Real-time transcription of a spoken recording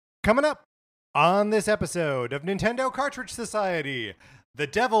Coming up on this episode of Nintendo Cartridge Society, the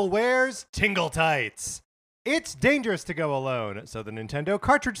devil wears tingle tights. It's dangerous to go alone, so the Nintendo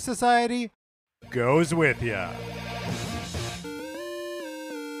Cartridge Society goes with ya.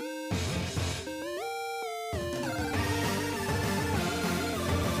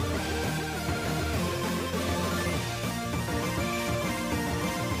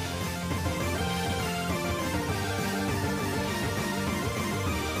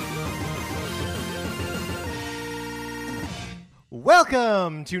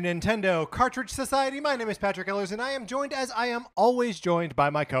 Welcome to Nintendo Cartridge Society. My name is Patrick Ellers, and I am joined, as I am always joined, by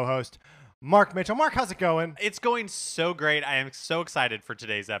my co-host, Mark Mitchell. Mark, how's it going? It's going so great. I am so excited for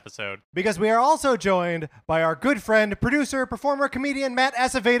today's episode. Because we are also joined by our good friend, producer, performer, comedian, Matt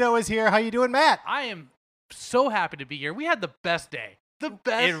Acevedo is here. How you doing, Matt? I am so happy to be here. We had the best day. The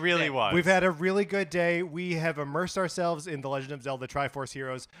best It really day. was. We've had a really good day. We have immersed ourselves in The Legend of Zelda Triforce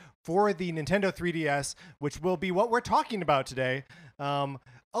Heroes for the Nintendo 3DS, which will be what we're talking about today.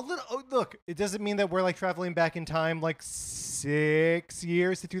 Look, it doesn't mean that we're like traveling back in time like 6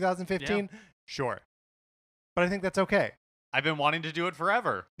 years to 2015. Yeah. Sure. But I think that's okay. I've been wanting to do it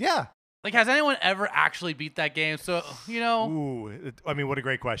forever. Yeah. Like, has anyone ever actually beat that game? So, Ooh, I mean, what a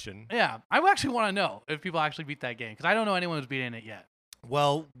great question. yeah, I actually want to know if people actually beat that game because I don't know anyone who's beaten it yet.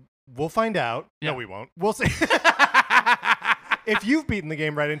 Well, we'll find out. Yeah. No, we won't. We'll see. If you've beaten the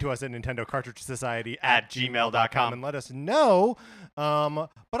game, write into us at Nintendo Cartridge Society at gmail.com and let us know.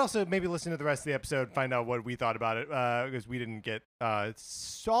 But also maybe listen to the rest of the episode, find out what we thought about it, because we didn't get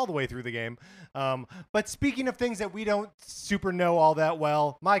all the way through the game. But speaking of things that we don't super know all that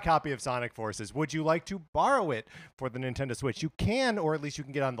well, my copy of Sonic Forces. Would you like to borrow it for the Nintendo Switch? You can, or at least you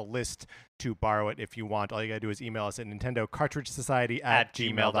can get on the list to borrow it if you want. All you got to do is email us at Nintendo Cartridge Society at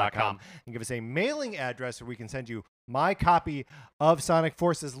gmail.com and give us a mailing address where we can send you my copy of Sonic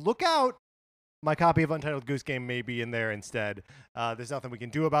Forces. Look out. My copy of Untitled Goose Game may be in there instead. There's nothing we can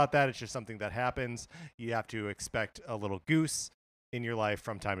do about that. It's just something that happens. You have to expect a little goose in your life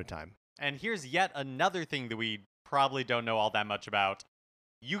from time to time. And here's yet another thing that we probably don't know all that much about.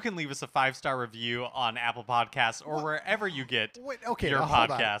 You can leave us a 5-star review on Apple Podcasts or wherever you get your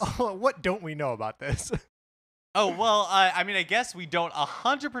podcast. What don't we know about this? Oh, well, I mean, I guess we don't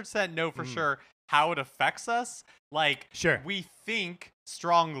 100% know for sure how it affects us. Like, Sure. We think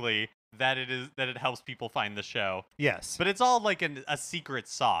strongly that it helps people find the show. Yes. But it's all like a secret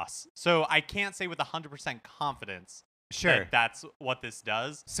sauce. So I can't say with 100% confidence Sure. that that's what this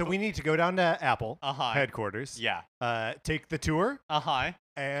does. So we need to go down to Apple Uh-huh. headquarters. Yeah. Take the tour. Uh-huh.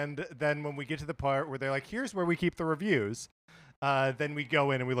 And then when we get to the part where they're like, here's where we keep the reviews, then we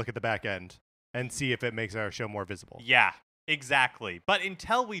go in and we look at the back end and see if it makes our show more visible. Yeah, exactly. But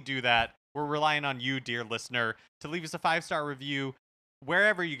until we do that, we're relying on you, dear listener, to leave us a 5-star review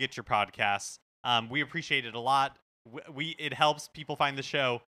wherever you get your podcasts. We appreciate it a lot. It helps people find the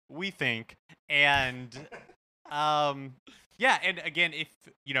show, we think. And yeah, and again, if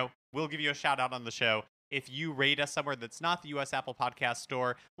we'll give you a shout out on the show. If you rate us somewhere that's not the US Apple Podcast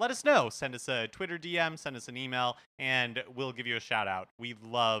Store, let us know. Send us a Twitter DM, send us an email, and we'll give you a shout out. We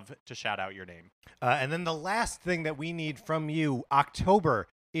love to shout out your name. And then the last thing that we need from you, October,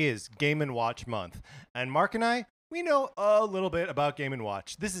 is Game & Watch month. And Mark and I, we know a little bit about Game &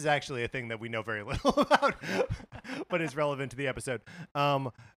 Watch. This is actually a thing that we know very little about, but is relevant to the episode.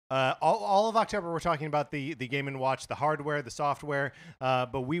 All of October, we're talking about the Game & Watch, the hardware, the software,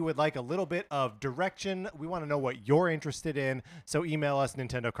 but we would like a little bit of direction. We want to know what you're interested in, so email us,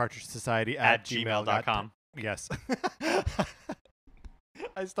 Nintendo Cartridge Society at gmail.com. Yes.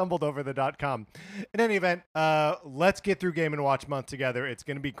 I stumbled over the .com. In any event, let's get through Game & Watch month together. It's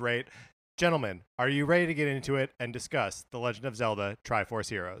going to be great. Gentlemen, are you ready to get into it and discuss The Legend of Zelda Triforce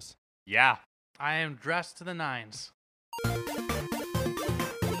Heroes? Yeah. I am dressed to the nines.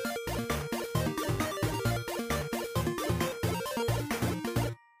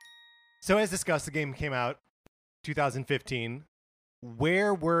 So as discussed, the game came out 2015.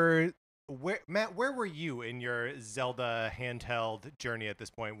 Matt, where were you in your Zelda handheld journey at this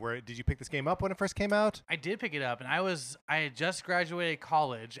point? Did you pick this game up when it first came out? I did pick it up, and I had just graduated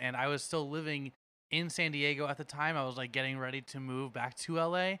college, and I was still living in San Diego at the time. I was like getting ready to move back to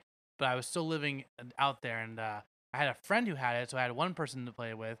LA, but I was still living out there, and I had a friend who had it, so I had one person to play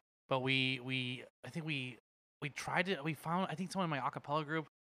it with. But we tried it. We found, I think, someone in my acapella group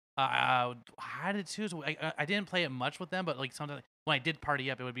had it too. So I didn't play it much with them, but like sometimes when I did party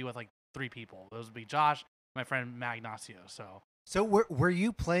up, it would be with like 3 people. Those would be Josh, my friend Matt Acevedo. So were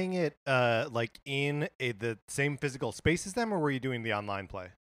you playing it like in the same physical space as them, or were you doing the online play?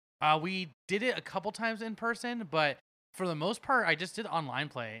 We did it a couple times in person, but for the most part, I just did online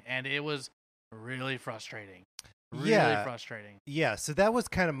play, and it was really frustrating. Really Yeah. frustrating. Yeah, so that was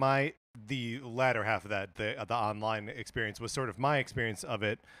kind of the latter half of that. The online experience was sort of my experience of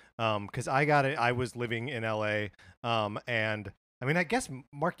it, because I got it. I was living in LA, and I mean, I guess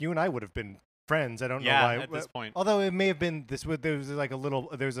Mark, you and I would have been friends. I don't know why. At this point. Although it may have been there was like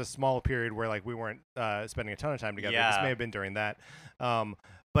there's a small period where like we weren't spending a ton of time together. This Yeah. may have been during that.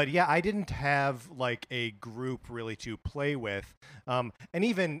 But yeah, I didn't have like a group really to play with. And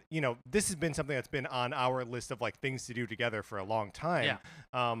even, this has been something that's been on our list of like things to do together for a long time.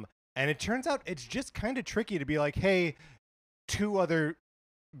 Yeah. And it turns out it's just kind of tricky to be like, hey, two other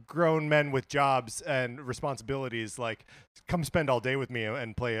grown men with jobs and responsibilities, like, come spend all day with me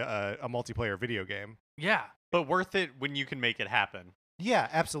and play a multiplayer video game. Yeah. But worth it when you can make it happen. Yeah,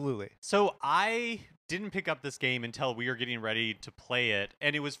 absolutely. So I didn't pick up this game until we were getting ready to play it,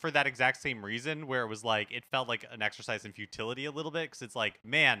 and it was for that exact same reason, where it was like it felt like an exercise in futility a little bit, because it's like,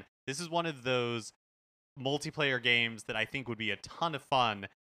 man, this is one of those multiplayer games that I think would be a ton of fun,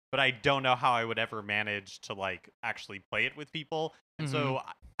 but I don't know how I would ever manage to like actually play it with people, and so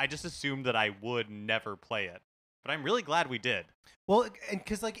I just assumed that I would never play it. But I'm really glad we did. Well, and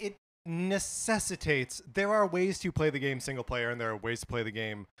because like it necessitates, there are ways to play the game single player, and there are ways to play the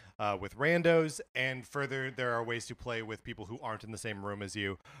game with randos, and further there are ways to play with people who aren't in the same room as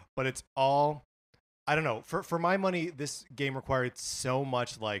you. But it's all, I don't know, for my money, this game required so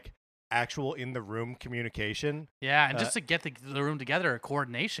much like actual in the room communication. Yeah, and just to get the room together,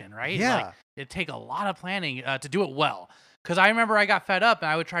 coordination, right? Yeah. Like, it'd take a lot of planning to do it well. Because I remember I got fed up and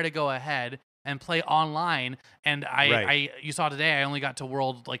I would try to go ahead and play online, and you saw today I only got to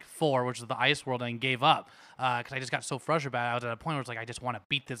world like 4, which is the ice world, and gave up because I just got so frustrated about it. I was at a point where it's like, I just want to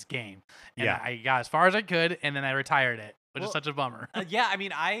beat this game, and I got as far as I could, and then I retired it, which is such a bummer. Yeah, I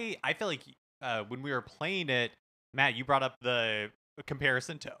mean, I feel like when we were playing it, Matt, you brought up the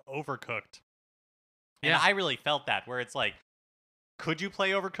comparison to Overcooked, and I really felt that, where it's like, could you play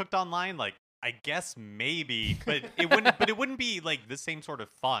Overcooked online? Like, I guess maybe, but it wouldn't. But it wouldn't be like the same sort of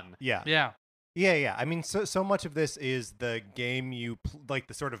fun. Yeah. I mean, so much of this is the game like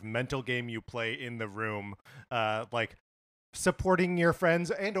the sort of mental game you play in the room, like supporting your friends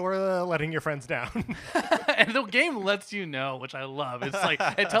and or letting your friends down. And the game lets you know, which I love. It's like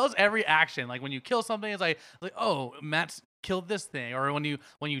it tells every action. Like when you kill something, it's like oh, Matt's killed this thing, or when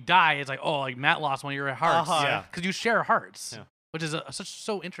you die, it's like, oh, like Matt lost one of your hearts. Yeah, because you share hearts. Yeah. Which is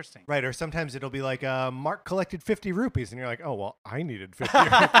so interesting. Right, or sometimes it'll be like, Mark collected 50 rupees, and you're like, oh, well, I needed 50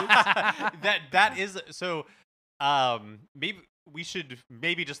 rupees. That is, so maybe we should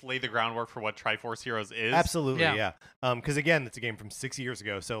just lay the groundwork for what Triforce Heroes is. Absolutely, yeah. Because, again, it's a game from 6 years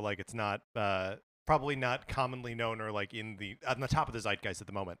ago, so, like, it's not, probably not commonly known or, like, on the top of the zeitgeist at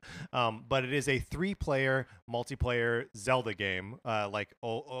the moment. But it is a 3-player, multiplayer Zelda game, like,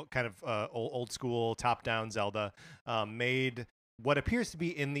 old school, top-down Zelda, made what appears to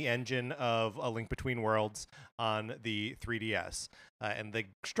be in the engine of A Link Between Worlds on the 3DS. And the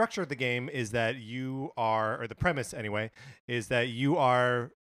structure of the game is that or the premise anyway, is that you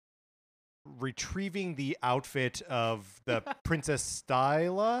are retrieving the outfit of the Princess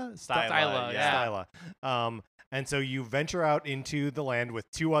Styla. Styla. And so you venture out into the land with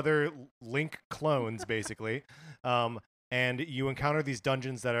 2 other Link clones, basically. And you encounter these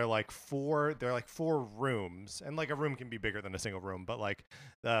dungeons that are like 4 rooms, and like a room can be bigger than a single room, but like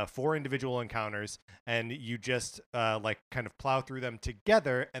 4 individual encounters, and you just like kind of plow through them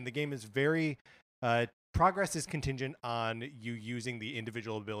together. And the game is very progress is contingent on you using the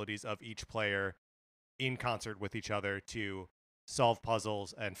individual abilities of each player in concert with each other to solve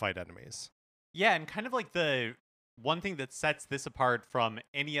puzzles and fight enemies. Yeah, and kind of like the one thing that sets this apart from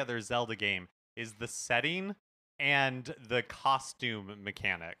any other Zelda game is the setting and the costume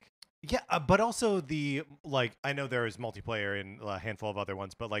mechanic. Yeah, but also I know there is multiplayer in a handful of other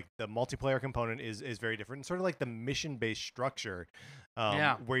ones, but like the multiplayer component is very different. Sort of like the mission-based structure,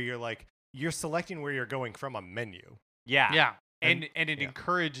 where you're selecting where you're going from a menu. Yeah. And it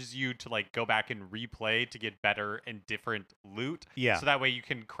encourages you to like go back and replay to get better and different loot. Yeah. So that way you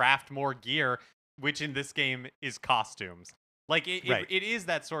can craft more gear, which in this game is costumes. Like it is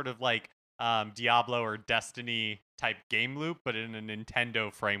that sort of like Diablo or Destiny type game loop, but in a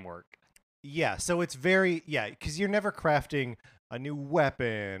Nintendo framework. Yeah, so it's very, because you're never crafting a new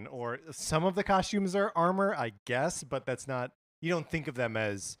weapon, or some of the costumes are armor, I guess, but that's not, you don't think of them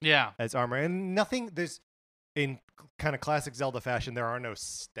as armor. And in kind of classic Zelda fashion, there are no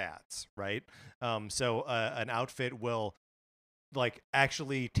stats, right? So an outfit will like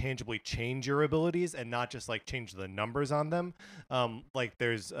actually tangibly change your abilities and not just like change the numbers on them. Like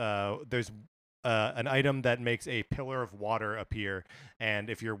there's an item that makes a pillar of water appear, and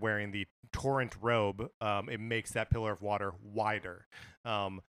if you're wearing the torrent robe, it makes that pillar of water wider.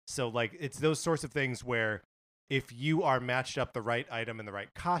 So like it's those sorts of things where if you are matched up the right item in the right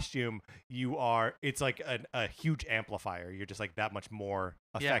costume, it's like a huge amplifier. You're just like that much more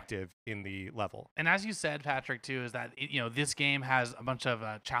effective in the level. And as you said, Patrick, too, is that this game has a bunch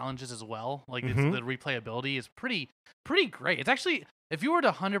of challenges as well. Like the replayability is pretty great. It's actually, if you were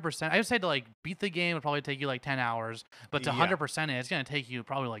to 100%, I would say to like beat the game, it would probably take you like 10 hours, but to 100% it, it's going to take you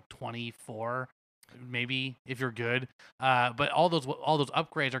probably like 24. Maybe if you're good, but all those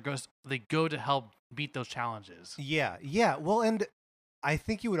upgrades they go to help beat those challenges. Yeah. Well, and I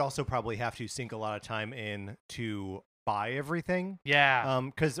think you would also probably have to sink a lot of time in to buy everything. Yeah.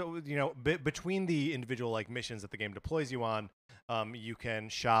 Because between the individual like missions that the game deploys you on, you can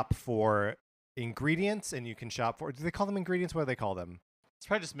shop for ingredients, and you can shop for. Do they call them ingredients? What do they call them? It's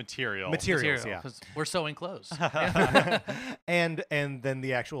probably just materials, yeah. Because we're sewing clothes. and then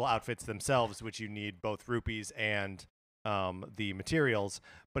the actual outfits themselves, which you need both rupees and the materials.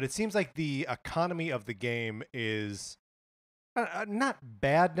 But it seems like the economy of the game is not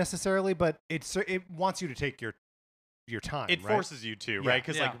bad necessarily, but it wants you to take your time. It forces you to, right?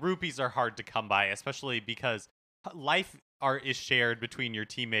 Because like rupees are hard to come by, especially because life is shared between your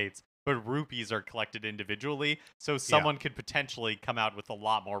teammates. But rupees are collected individually, so someone could potentially come out with a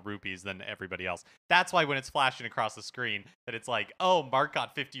lot more rupees than everybody else. That's why when it's flashing across the screen that it's like, oh, Mark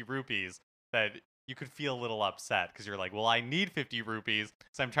got 50 rupees, that you could feel a little upset because you're like, well, I need 50 rupees,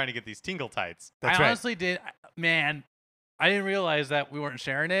 so I'm trying to get these tingle tights. That's I right. honestly did, man. I didn't realize that we weren't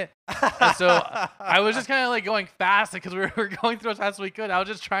sharing it. So I was just kind of like going fast because we were going through as fast as we could. I was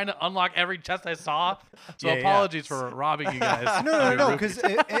just trying to unlock every chest I saw. So apologies for robbing you guys. No, because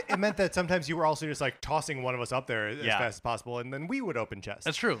it meant that sometimes you were also just like tossing one of us up there as fast as possible, and then we would open chests.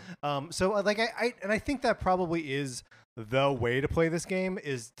 That's true. So like I think that probably is the way to play this game,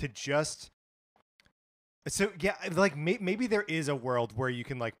 is to just. So yeah, like maybe there is a world where you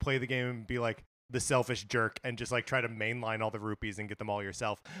can like play the game and be like the selfish jerk and just like try to mainline all the rupees and get them all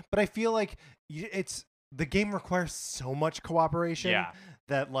yourself. But I feel like the game requires so much cooperation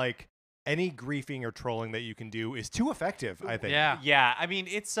that like any griefing or trolling that you can do is too effective, I think. Yeah. I mean,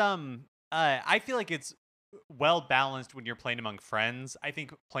 it's I feel like it's well balanced when you're playing among friends. I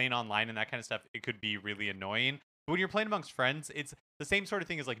think playing online and that kind of stuff, it could be really annoying. But when you're playing amongst friends, it's the same sort of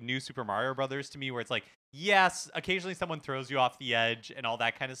thing as like New Super Mario Brothers to me, where it's like, yes, occasionally someone throws you off the edge and all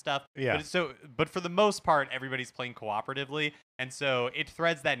that kind of stuff. Yeah. But for the most part, everybody's playing cooperatively, and so it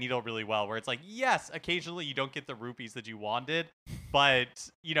threads that needle really well. Where it's like, yes, occasionally you don't get the rupees that you wanted, but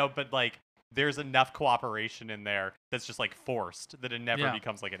like there's enough cooperation in there that's just like forced that it never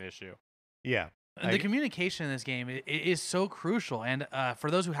becomes like an issue. Yeah. The communication in this game is so crucial, and for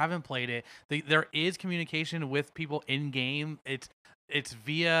those who haven't played it, there is communication with people in game. It's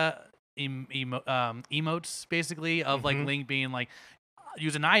via emotes basically of like Link being like,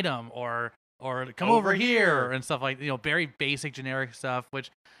 use an item or come over here and stuff like very basic generic stuff,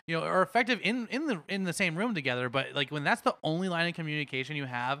 which are effective in the same room together. But like when that's the only line of communication you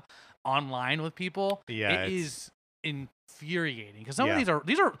have online with people, it is infuriating because some of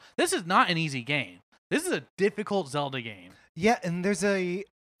this is not an easy game. This is a difficult Zelda game. Yeah, and there's a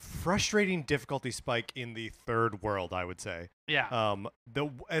frustrating difficulty spike in the third world, I would say. Yeah.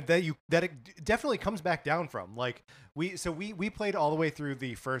 That it definitely comes back down from. Like we played all the way through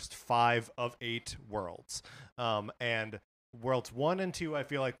the first 5 of 8 worlds. And worlds 1 and 2, I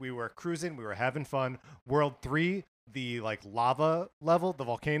feel like we were cruising, we were having fun. World 3, the like lava level, the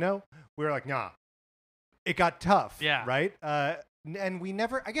volcano, we were like, nah. It got tough. Yeah. Right? And we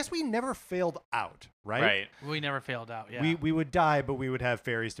never failed out, right? Right. We never failed out. Yeah. We would die, but we would have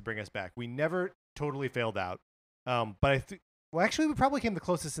fairies to bring us back. We never totally failed out. But actually, we probably came the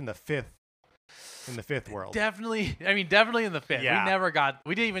closest in the fifth world. Definitely in the 5th. Yeah.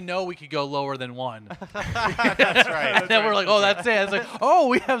 We didn't even know we could go lower than 1. That's right. And then we're like, oh, that's it. It's like, oh,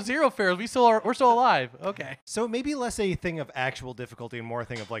 we have 0 fairies. We're still alive. Okay. So maybe less a thing of actual difficulty and more a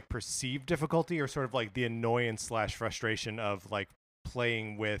thing of like perceived difficulty, or sort of like the annoyance / frustration of like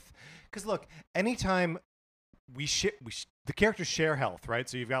playing with. Because look, anytime the characters share health, right?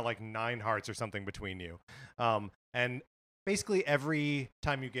 So you've got like 9 hearts or something between you, and basically every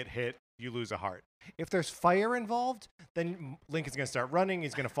time you get hit, you lose a heart. If there's fire involved, then Link is going to start running.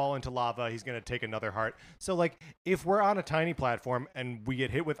 He's going to fall into lava. He's going to take another heart. So, like, if we're on a tiny platform and we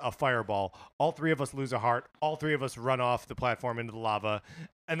get hit with a fireball, all 3 of us lose a heart. All 3 of us run off the platform into the lava.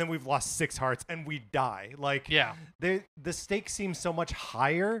 and then we've lost 6 hearts and we die. Like, Yeah. the stakes seem so much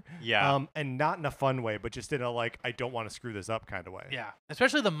higher. Yeah. And not in a fun way, but just in a like, I don't want to screw this up kind of way. Yeah,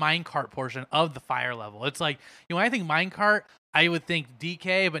 especially the minecart portion of the fire level. It's like, when I think minecart, I would think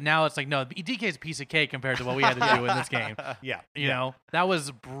DK, but now it's like, no, DK is a piece of cake compared to what we had to do in this game. Yeah. You know, that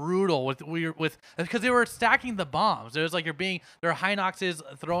was brutal because they were stacking the bombs. It was like there are Hinoxes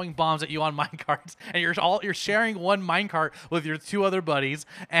throwing bombs at you on minecarts, and you're sharing one minecart with your 2 other buddies,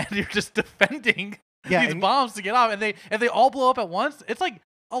 and you're just defending these bombs to get off. And if they all blow up at once, it's like,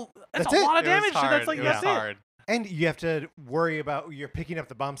 that's a lot of damage. So that's like, that's hard. it. And you have to worry about you're picking up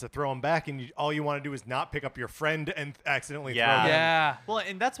the bombs to throw them back, and all you want to do is not pick up your friend and accidentally throw them. Yeah. Well,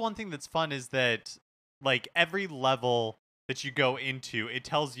 and that's one thing that's fun is that like every level that you go into, it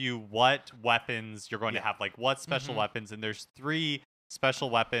tells you what weapons you're going to have, like what special weapons, and there's 3 special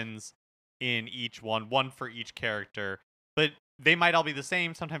weapons in each one for each character, but they might all be the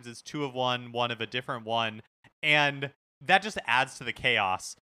same. Sometimes it's 2 of one of a different one, and that just adds to the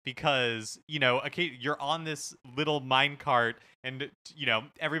chaos. Because, okay, you're on this little minecart and,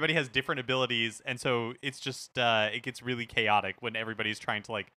 everybody has different abilities. And so it's just, it gets really chaotic when everybody's trying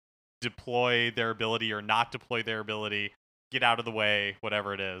to, like, deploy their ability or not deploy their ability, get out of the way,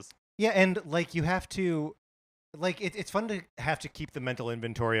 whatever it is. Yeah, and, like, you have to, like, it's fun to have to keep the mental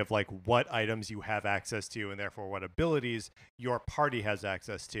inventory of, like, what items you have access to and therefore what abilities your party has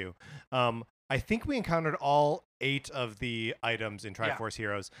access to. I think we encountered all 8 of the items in Triforce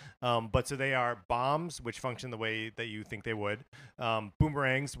Heroes. But so they are bombs, which function the way that you think they would.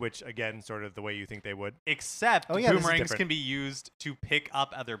 Boomerangs, which, again, sort of the way you think they would. Except boomerangs can be used to pick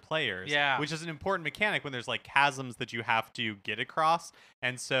up other players. Yeah. Which is an important mechanic when there's, like, chasms that you have to get across.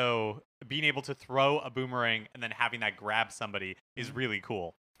 And so being able to throw a boomerang and then having that grab somebody is really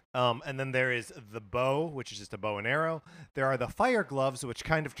cool. And then there is the bow, which is just a bow and arrow. There are the fire gloves, which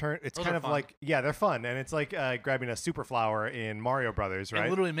kind of Those kind are of fun. like, they're fun. And it's like grabbing a super flower in Mario Brothers, right? It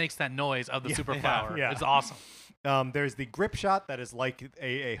literally makes that noise of the super flower. Yeah. It's awesome. There's the grip shot that is like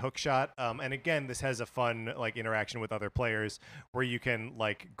a hook shot. And again, this has a fun like interaction with other players where you can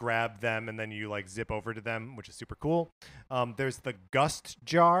like grab them and then you like zip over to them, which is super cool. There's the gust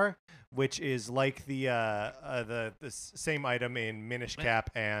jar, which is like the same item in Minish Cap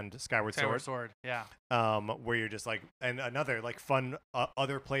and Skyward Sword. Yeah. Where you're just like, and another like fun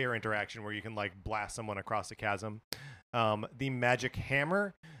other player interaction where you can like blast someone across a chasm. The magic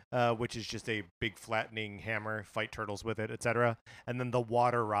hammer, which is just a big flattening hammer, fight turtles with it, etc. And then the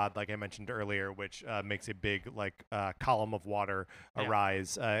water rod, like I mentioned earlier, which makes a big like column of water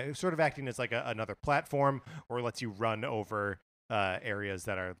arise, sort of acting as like another platform, or lets you run over areas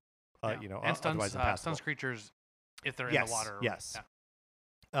that are and otherwise impassable. stuns creatures if they're in the water. Yes.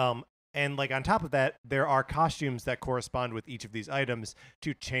 Yeah. And like on top of that, there are costumes that correspond with each of these items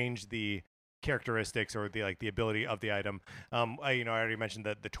to change the characteristics or the ability of the item. I already mentioned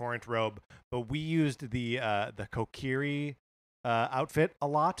the torrent robe, but we used the Kokiri outfit a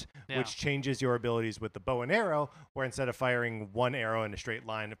lot, which changes your abilities with the bow and arrow, where instead of firing 1 arrow in a straight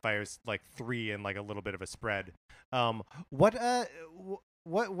line, it fires like 3 in like a little bit of a spread.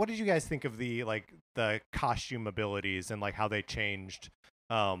 What did you guys think of the costume abilities and like how they changed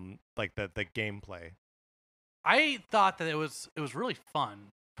like the gameplay? I thought that it was really fun.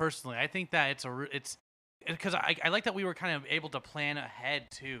 Personally, I think that it's because I like that we were kind of able to plan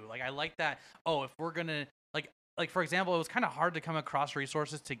ahead too. Like I like that. Oh, if we're gonna like for example, it was kind of hard to come across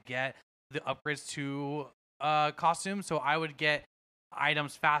resources to get the upgrades to costumes. So I would get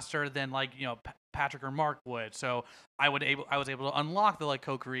items faster than Patrick or Mark would. So I was able to unlock the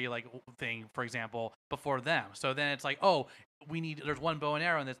Kokiri thing, for example, before them. So then it's like, oh, there's 1 bow and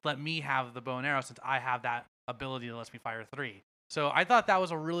arrow, and this let me have the bow and arrow since I have that ability that lets me fire 3. So I thought that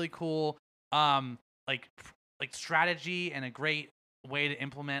was a really cool strategy and a great way to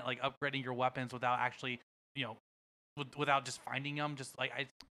implement upgrading your weapons without actually without just finding them. Just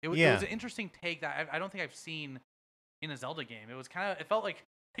it was an interesting take that I don't think I've seen in a Zelda game. It felt like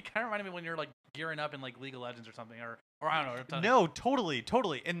it kind of reminded me when you're gearing up in League of Legends or something, or I don't know. No, totally,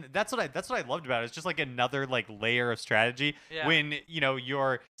 and that's what I loved about it. It's just another layer of strategy when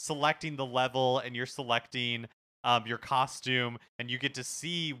you're selecting the level and you're selecting your costume and you get to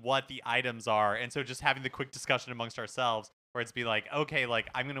see what the items are, and so just having the quick discussion amongst ourselves where it's be okay,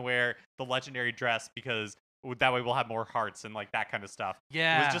 I'm gonna wear the legendary dress because that way we'll have more hearts and that kind of stuff.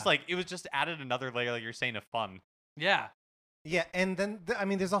 Yeah, it was just added another layer, like you're saying, of fun. Yeah, and then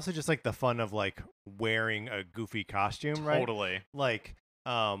there's also just the fun of wearing a goofy costume, right? Totally.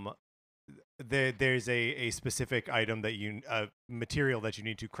 There's a specific item that material that you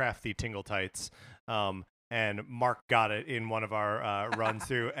need to craft the tingle tights. and Mark got it in one of our runs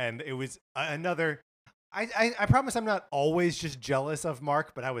through, and it was another. I promise I'm not always just jealous of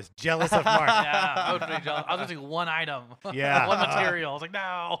Mark, but I was jealous of Mark. Yeah, I was pretty jealous. I was missing one item. Yeah. One material. I was like,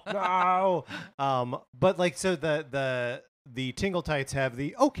 no. No. But like, so the Tingle Tights have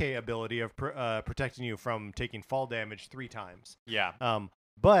the okay ability of protecting you from taking fall damage 3 times. Yeah.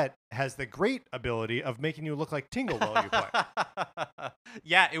 But has the great ability of making you look like Tingle while you play.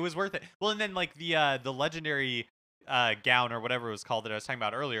 Yeah, it was worth it. Well, and then like the legendary gown or whatever it was called that I was talking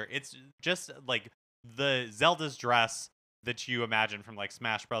about earlier, it's just like the Zelda's dress that you imagine from like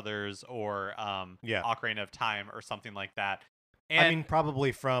Smash Brothers or Ocarina of Time or something like that. And I mean,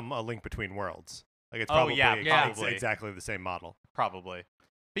 probably from A Link Between Worlds. Like, it's Oh, probably, yeah, it's probably. exactly the same model. probably.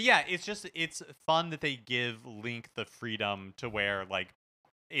 But yeah, it's fun that they give Link the freedom to wear like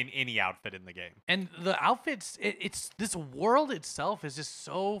in any outfit in the game. And the outfits, it's this world itself is just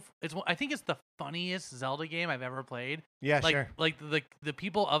so. I think it's the funniest Zelda game I've ever played. Yeah, Like, sure. like the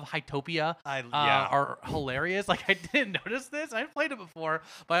people of Hytopia Yeah. are hilarious. Like, I didn't notice this. I played it before,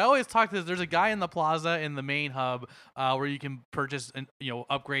 but I always talk to this. There's a guy in the plaza in the main hub where you can purchase and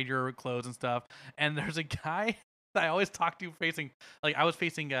upgrade your clothes and stuff. And there's a guy that I always talk to facing, like, I was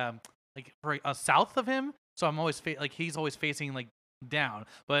facing south of him, so I'm always he's always facing like down,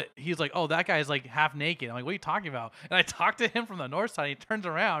 but he's like, oh, that guy's like half naked. I'm like, what are you talking about? And I talked to him from the north side. And he turns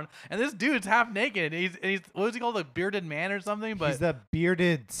around, and this dude's half naked. And he's what was he called, a bearded man or something? But He's the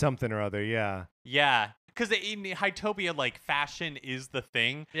bearded something or other, yeah. Yeah, because in Hytopia, like, fashion is the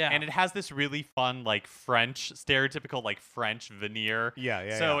thing. Yeah. And it has this really fun, like, stereotypical, like, French veneer.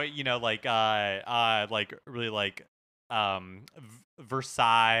 Yeah. So, like, really, like,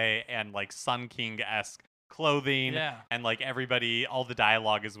 Versailles and, like, Sun King-esque clothing. Yeah. And, like, all the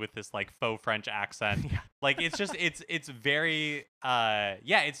dialogue is with this, like, faux French accent. Yeah. Like, it's just, it's very,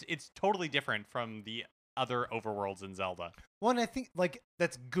 it's totally different from the other overworlds in Zelda. Well, and I think, like,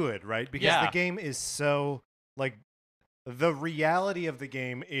 that's good, right? Because Yeah. the game is so, like, the reality of the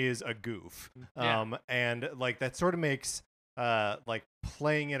game is a goof. Yeah. And, like, that sort of makes, like,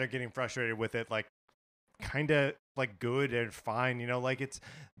 playing it or getting frustrated with it, like, kind of, like, good and fine, like,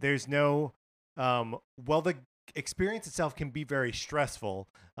 there's no, well, the experience itself can be very stressful.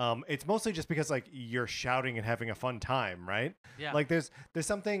 It's mostly just because, like, you're shouting and having a fun time, right? Yeah. Like, there's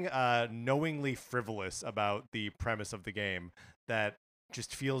something knowingly frivolous about the premise of the game that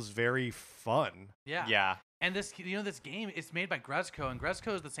just feels very fun. Yeah. Yeah. And this game is made by Grezco, and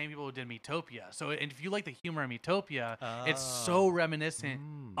Grezco is the same people who did Metopia. So, and if you like the humor in Metopia, it's so reminiscent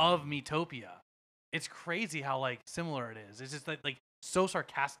of Metopia. It's crazy how, like, similar it is. It's just like so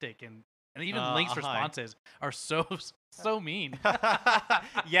sarcastic, and even Link's responses are so mean.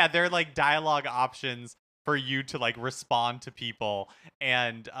 Yeah, they're like dialogue options for you to like respond to people,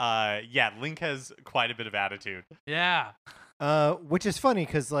 and Link has quite a bit of attitude. Yeah. Which is funny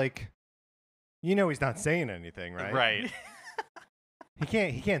because, like, he's not saying anything, right? Right. He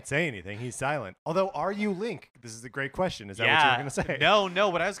can't say anything. He's silent. Although, are you Link? This is a great question. Is that what you were gonna say? No.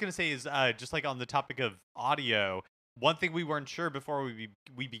 What I was gonna say is just like on the topic of audio. One thing we weren't sure before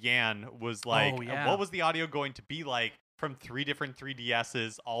we began was like, what was the audio going to be like from 3 different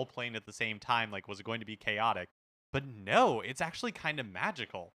 3DSs all playing at the same time? Like, was it going to be chaotic? But no, it's actually kind of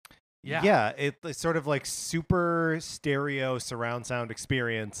magical. Yeah. It's sort of like super stereo surround sound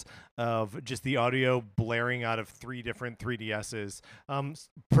experience of just the audio blaring out of 3 different 3DSs,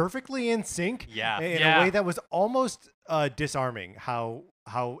 perfectly in sync. Yeah. In a way that was almost disarming how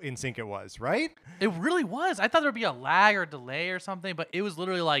in sync it was, right? It really was. I thought there'd be a lag or delay or something, but it was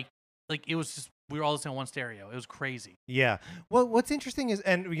literally like it was just, we were all listening to one stereo. It was crazy. Yeah. Well, what's interesting is,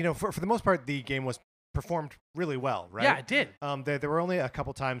 and for the most part, the game was performed really well, right? Yeah, it did. There were only a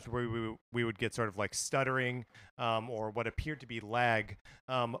couple times where we would get sort of like stuttering or what appeared to be lag,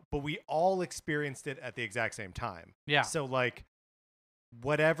 but we all experienced it at the exact same time. Yeah. So, like,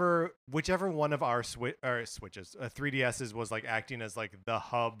 whichever one of our switches, 3DSs was like acting as like the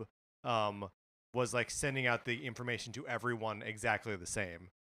hub, was like sending out the information to everyone exactly the same.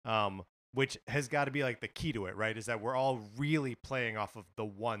 Which has got to be like the key to it, right? Is that we're all really playing off of the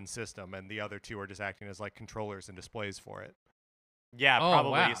one system, and the other 2 are just acting as like controllers and displays for it. Yeah,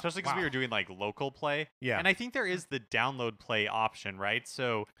 probably. Wow. Especially because we were doing like local play. Yeah. And I think there is the download play option, right?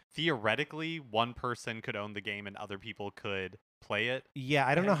 So theoretically, one person could own the game and other people could play it. Yeah,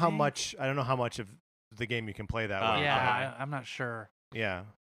 I don't know how much of the game you can play that way. Yeah, I'm not sure. Yeah.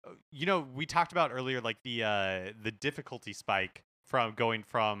 We talked about earlier like the difficulty spike from going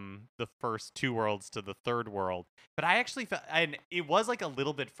from the first 2 worlds to the 3rd world. But I actually felt, and it was like a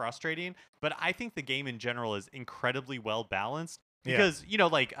little bit frustrating, but I think the game in general is incredibly well balanced because,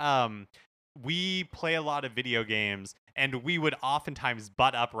 we play a lot of video games, and we would oftentimes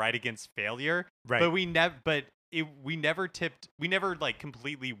butt up right against failure. Right. But we never like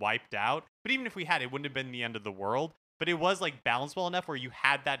completely wiped out. But even if we had, it wouldn't have been the end of the world. But it was like balanced well enough where you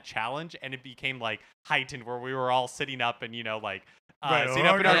had that challenge, and it became like heightened, where we were all sitting up and Right, sitting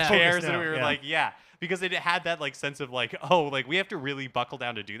up in our yeah. chairs, Focused and we now, were yeah. like, because it had that like sense of like, oh, like we have to really buckle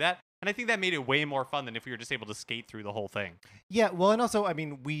down to do that. And I think that made it way more fun than if we were just able to skate through the whole thing. Yeah, well, and also, I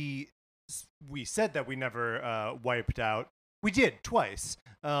mean, we said that we never wiped out. We did twice.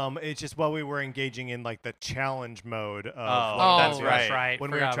 It's just while we were engaging in like the challenge mode of Oh, like, that's that's right. right. when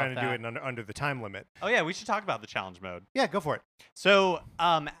we were Forgot trying to about do it that. under the time limit. Oh yeah, we should talk about the challenge mode. Yeah, go for it. So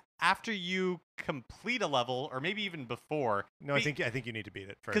after you complete a level, or maybe even before, No, I think you need to beat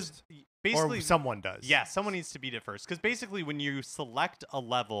it because first, basically or someone does. yeah, someone needs to beat it first. Because basically, when you select a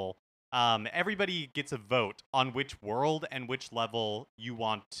level, everybody gets a vote on which world and which level you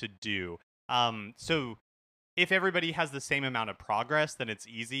want to do. So if everybody has the same amount of progress, then it's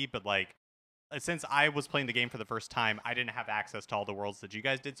easy. But like, since I was playing the game for the first time, I didn't have access to all the worlds that you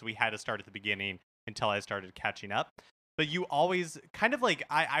guys did, so we had to start at the beginning until I started catching up. But you always kind of like,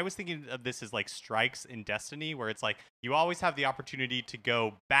 I was thinking of this as like strikes in Destiny, where it's like you always have the opportunity to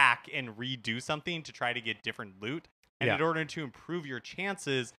go back and redo something to try to get different loot. And Yeah. in order to improve your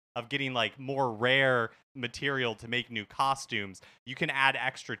chances of getting like more rare material to make new costumes, you can add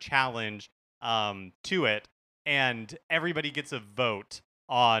extra challenge to it, and everybody gets a vote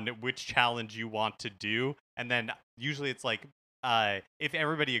on which challenge you want to do. And then usually it's like, if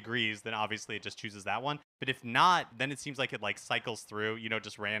everybody agrees, then obviously it just chooses that one. But if not, then it seems like it like cycles through,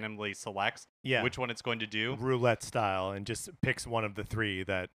 just randomly selects Yeah. which one it's going to do. Roulette style, and just picks one of the three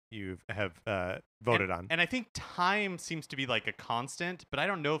that you have voted on. And I think time seems to be like a constant, but I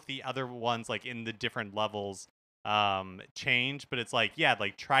don't know if the other ones like in the different levels change. But it's like, yeah,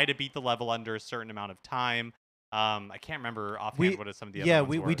 like try to beat the level under a certain amount of time. I can't remember offhand what some of the other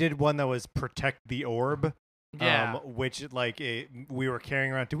ones were. we did one that was protect the orb. Yeah. Which like we were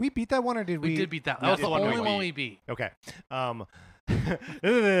carrying around. Did we beat that one, or did we? We did beat that. No, That was the it's the one we only one beat. we beat. Okay.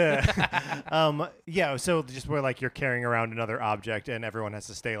 Yeah, so just where like you're carrying around another object, and everyone has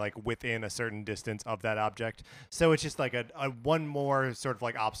to stay like within a certain distance of that object. So it's just like a one more sort of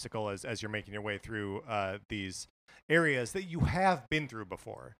like obstacle as you're making your way through these areas that you have been through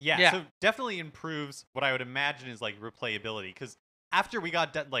before. Yeah. So definitely improves what I would imagine is like replayability. Because after we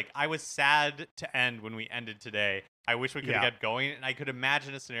got done, like I was sad to end when we ended today. I wish we could have Yeah. kept going, and I could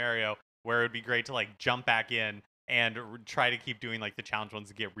imagine a scenario where it would be great to like jump back in and try to keep doing like the challenge ones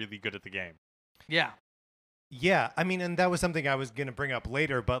to get really good at the game. Yeah. Yeah, I mean, and that was something I was gonna bring up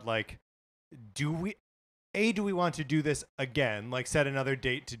later, but like, do we want to do this again? Like, set another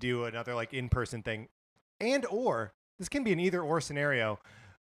date to do another like in-person thing, and or this can be an either or scenario.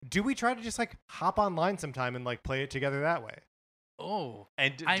 Do we try to just like hop online sometime and like play it together that way? Oh.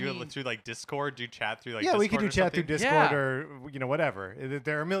 And I do mean- it through like Discord, do chat through like Yeah, we could do Discord or chat through something? Discord Yeah. or whatever.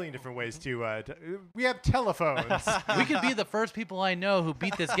 There are a million different ways to we have telephones. We could be the first people I know who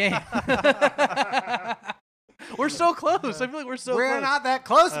beat this game. We're so close. I feel like we're so We're close. not that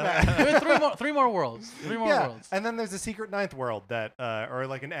close, man. There are three more worlds. Three more Yeah, worlds. and then there's a secret ninth world that, or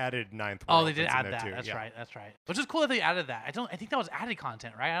like an added ninth Oh, world. they did that's in add there that. too. That's Yeah. right. That's right. Which is cool that they added that. I think that was added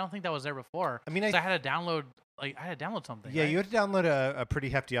content, right? I don't think that was there before. I mean, 'Cause I had to download. Like I had to download something. Yeah, right? you had to download a pretty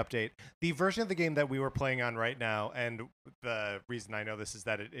hefty update. The version of the game that we were playing on right now, and the reason I know this is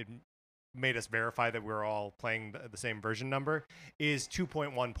that it made us verify that we're all playing the same version number, is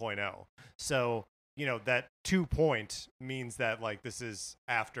 2.1.0. So, that 2 point means that like this is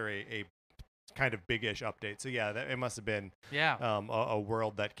after a kind of big-ish update. So yeah, it must have been Yeah. a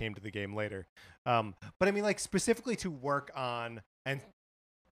world that came to the game later. But I mean, like specifically to work on, and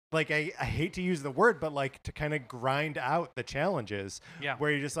like I hate to use the word, but like to kind of grind out the challenges. Yeah. Where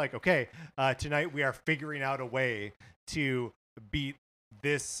you're just like, okay, tonight we are figuring out a way to beat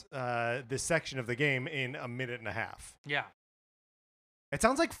this this section of the game in a minute and a half. Yeah. It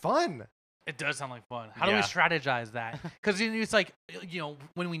sounds like fun. It does sound like fun. How do we Yeah. strategize that? Because it's like,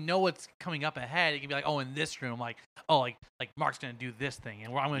 when we know what's coming up ahead, it can be like, oh, in this room, like Mark's gonna do this thing,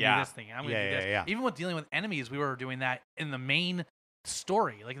 and I'm gonna Yeah. do this thing, and I'm gonna Yeah, do this. yeah, yeah. Even with dealing with enemies, we were doing that in the main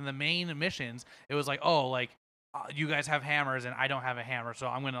story, like in the main missions. It was like, oh, like you guys have hammers and I don't have a hammer, so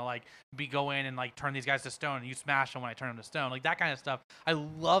I'm gonna like go in and like turn these guys to stone, and you smash them when I turn them to stone, like that kind of stuff. I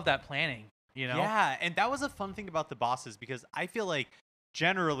love that planning. Yeah, and that was a fun thing about the bosses, because I feel like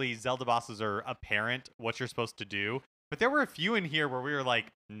generally Zelda bosses are apparent what you're supposed to do, but there were a few in here where we were like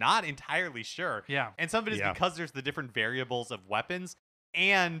not entirely sure. Yeah. And some of it is Yeah. because there's the different variables of weapons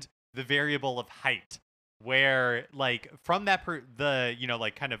and the variable of height. where like from that the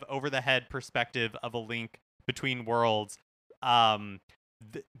like kind of over the head perspective of a Link between worlds,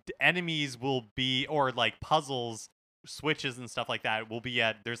 the enemies will be, or like puzzles, switches and stuff like that will be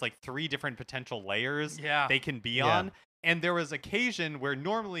at, there's like 3 different potential layers they can be on. And there was occasion where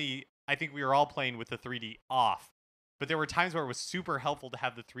normally I think we were all playing with the 3D off, but there were times where it was super helpful to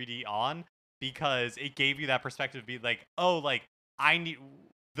have the 3D on, because it gave you that perspective to be like, oh, like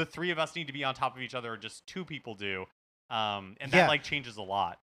the 3 of us need to be on top of each other, or just 2 people do. And that like changes a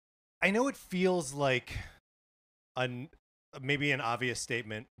lot. I know it feels like maybe an obvious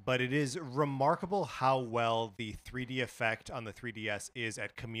statement, but it is remarkable how well the 3D effect on the 3DS is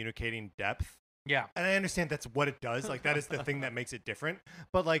at communicating depth. Yeah. And I understand that's what it does. Like, that is the thing that makes it different.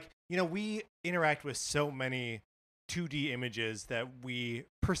 But like, we interact with so many 2D images that we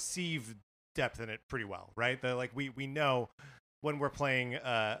perceive depth in it pretty well, right? Like we know when we're playing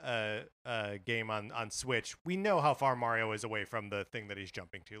a game on Switch, we know how far Mario is away from the thing that he's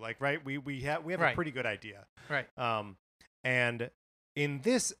jumping to. Like, right? We have a pretty good idea. Right. And in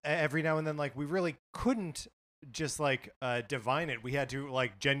this, every now and then, like, we really couldn't just like divine it. We had to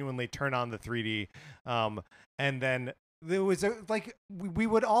like genuinely turn on the 3D, and then there was like we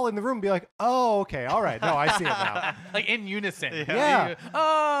would all in the room be like, oh, okay, all right, no, I see it now. Like in unison. Yeah.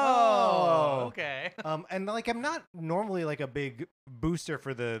 Oh, okay. And like, I'm not normally like a big booster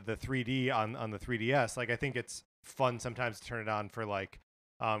for the 3D on the 3DS. Like, I think it's fun sometimes to turn it on for like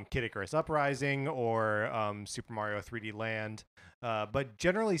Kid Icarus Uprising or Super Mario 3D Land. But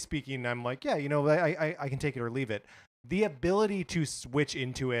generally speaking, I'm like, yeah, I can take it or leave it. The ability to switch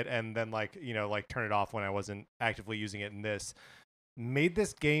into it and then like turn it off when I wasn't actively using it in this made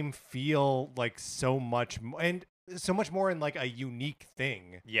this game feel like so much more in like a unique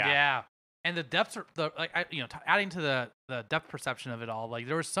thing. Yeah. And the depths are adding to the depth perception of it all. Like,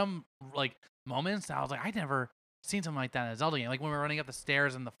 there were some like moments that I was like, I never seen something like that in a Zelda game. Like when we were running up the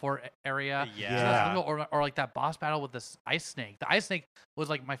stairs in the fort area. Yeah. Or like that boss battle with this ice snake. The ice snake was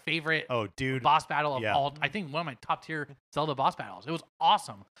like my favorite boss battle of all. I think one of my top tier Zelda boss battles. It was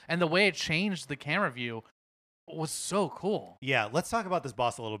awesome. And the way it changed the camera view was so cool. Yeah, let's talk about this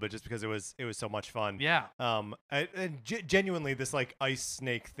boss a little bit, just because it was so much fun. Yeah. Genuinely, this like ice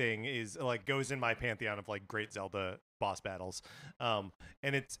snake thing is like goes in my pantheon of like great Zelda boss battles. And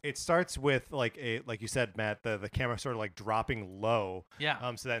it starts with like you said, Matt, the camera sort of like dropping low.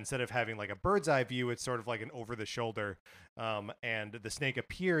 Yeah. So that instead of having like a bird's eye view, it's sort of like an over the shoulder. And the snake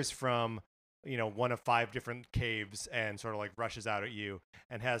appears from one of 5 different caves and sort of like rushes out at you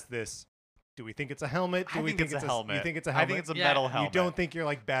and has this. Do we think it's a helmet? I think it's a helmet. You think it's a helmet? I think it's a metal helmet. You don't think you're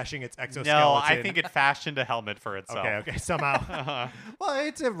like bashing its exoskeleton? No, I think it fashioned a helmet for itself. Okay, somehow. Well,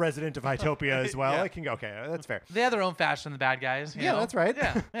 it's a resident of Hytopia as well. It can go. Okay, that's fair. They have their own fashion, the bad guys. You know? That's right.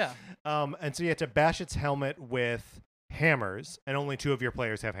 Yeah. And so you have to bash its helmet with hammers, and only 2 of your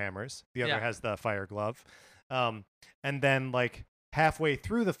players have hammers. The other has the fire glove. And then like halfway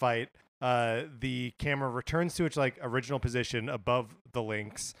through the fight, the camera returns to its like original position above the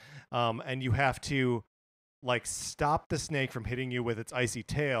Links, and you have to like stop the snake from hitting you with its icy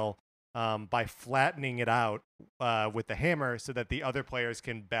tail by flattening it out with the hammer, so that the other players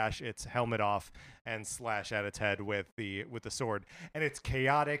can bash its helmet off and slash at its head with the sword. And it's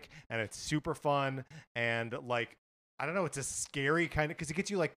chaotic and it's super fun, and like, I don't know, it's a scary kind of, because it gets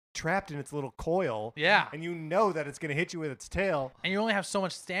you like trapped in its little coil. Yeah. And you know that it's going to hit you with its tail. And you only have so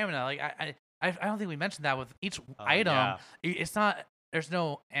much stamina. Like I don't think we mentioned that with each item. Yeah. It's not, there's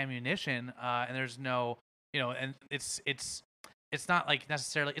no ammunition, and there's no, and it's not like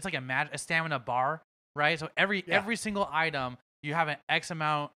necessarily, it's like a stamina bar, right? So every single item, you have an X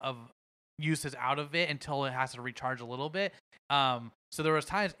amount of uses out of it until it has to recharge a little bit. So there was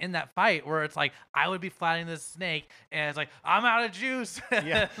times in that fight where it's like I would be flattening this snake, and it's like, I'm out of juice.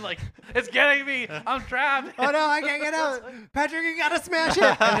 Yeah. Like, it's getting me. I'm trapped. Oh no, I can't get out. Patrick, you gotta smash it.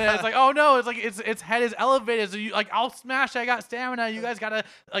 And then it's like, oh no, it's like its head is elevated. So you like, I'll smash it. I got stamina. You guys gotta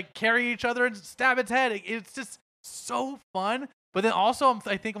like carry each other and stab its head. It's just so fun. But then also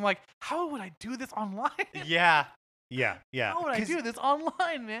I'm like, how would I do this online? Yeah. Yeah. How would I do this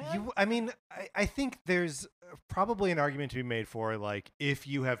online, man? I think there's probably an argument to be made for like, if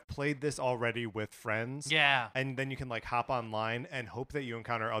you have played this already with friends, and then you can like hop online and hope that you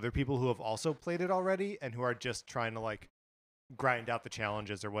encounter other people who have also played it already and who are just trying to like grind out the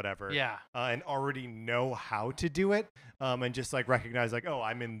challenges or whatever, and already know how to do it, and just like recognize like, oh,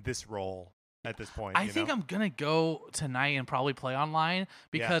 I'm in this role at this point. I think I'm gonna go tonight and probably play online,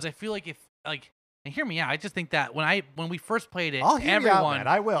 because I feel like if like. And hear me out. I just think that when we first played it, I'll hear you out, man.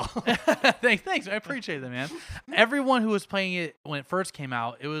 I will. Thanks. I appreciate that, man. Everyone who was playing it when it first came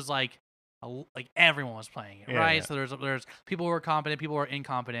out, it was like like everyone was playing it, Yeah, right? yeah. So there's people who are competent, people who are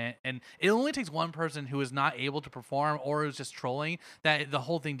incompetent, and it only takes one person who is not able to perform or is just trolling that the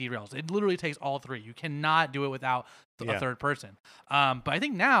whole thing derails. It literally takes all three. You cannot do it without a Yeah. third person. But I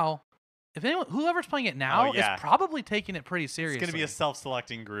think now, if anyone, whoever's playing it now, yeah. is probably taking it pretty seriously. It's going to be a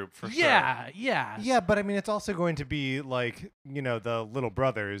self-selecting group for sure. Yeah. Yeah, but I mean, it's also going to be like, the little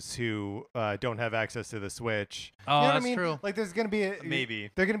brothers who don't have access to the Switch. Oh, You know what that's I mean? true. Like, there's going to be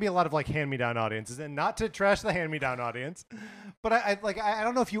Maybe. There are going to be a lot of like hand-me-down audiences, and not to trash the hand-me-down audience, but I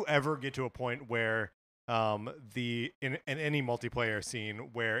don't know if you ever get to a point where in any multiplayer scene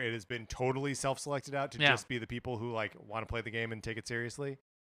where it has been totally self-selected out to just be the people who like want to play the game and take it seriously.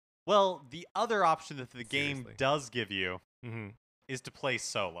 Well, the other option that the game Seriously. does give you Mm-hmm. is to play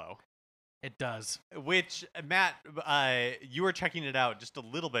solo. It does. Which, Matt, you were checking it out just a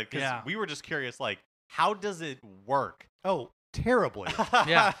little bit because Yeah. we were just curious, like, how does it work? Oh, terribly.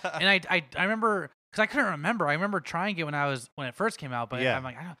 Yeah, and I remember because I couldn't remember. I remember trying it when it first came out, but Yeah. I'm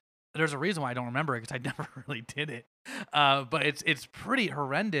like, there's a reason why I don't remember it because I never really did it. But it's pretty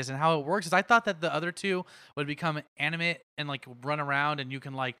horrendous, and how it works is I thought that the other two would become animate and like run around, and you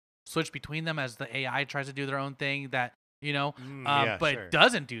can like switch between them as the AI tries to do their own thing. That Yeah, but sure. it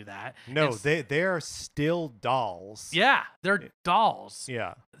doesn't do that. No, It's- they are still dolls. yeah, they're dolls.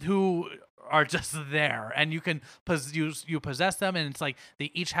 Yeah. Who are just there, and you can you possess them, and it's like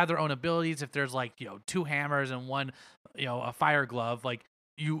they each have their own abilities. If there's like 2 hammers and one a fire glove, like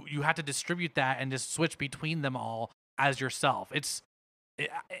you have to distribute that and just switch between them all as yourself.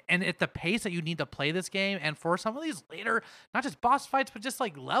 And at the pace that you need to play this game, and for some of these later, not just boss fights, but just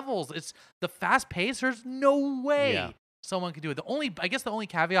like levels, it's the fast pace. There's no way someone could do it. I guess the only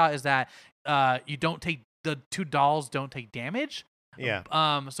caveat is that you don't take the 2 dolls don't take damage. Yeah.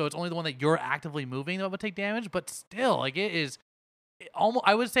 So it's only the one that you're actively moving that would take damage, but still, like it is almost.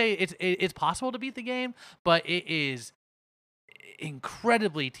 I would say it's possible to beat the game, but it is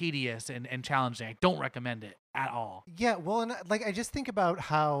incredibly tedious and challenging. I don't recommend it at all. Yeah, well, and like I just think about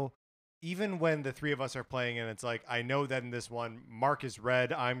how even when the three of us are playing and it's like I know that in this one Mark is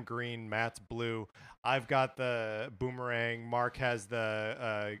red, I'm green, Matt's blue. I've got the boomerang, Mark has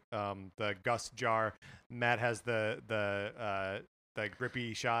the gust jar, Matt has the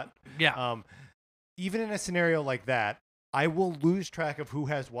grippy shot. Yeah. Even in a scenario like that, I will lose track of who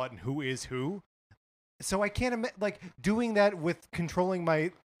has what and who is who. So I can't like doing that with controlling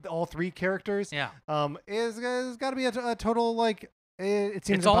all 3 characters. Yeah. Is got to be a total like. It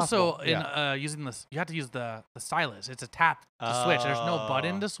seems It's also impossible. in using this. You have to use the stylus. It's a tap to switch. There's no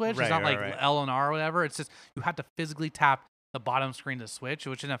button to switch. Right, it's not right, like right. L and R or whatever. It's just you have to physically tap the bottom screen to switch,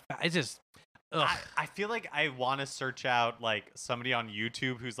 which it's just. Ugh. I feel like I want to search out like somebody on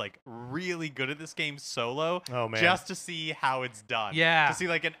YouTube who's like really good at this game solo. Oh, man. Just to see how it's done. Yeah. To see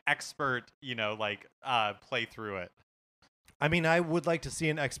like an expert, play through it. I mean, I would like to see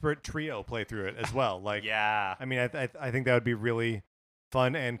an expert trio play through it as well. Like, Yeah. I mean, I think that would be really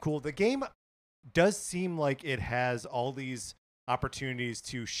fun and cool. The game does seem like it has all these opportunities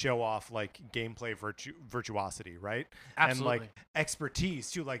to show off like gameplay virtuosity, right? Absolutely. And like expertise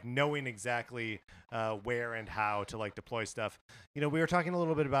too, like knowing exactly where and how to like deploy stuff. We were talking a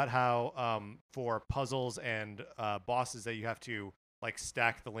little bit about how for puzzles and bosses that you have to like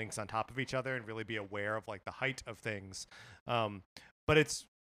stack the links on top of each other and really be aware of like the height of things. But it's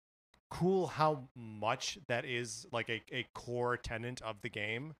cool how much that is like a core tenet of the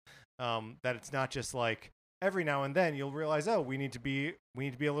game. That it's not just like every now and then you'll realize, oh, we need to be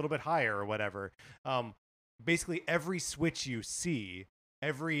a little bit higher or whatever. Basically every switch you see,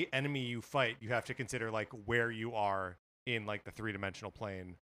 every enemy you fight, you have to consider like where you are in like the 3-dimensional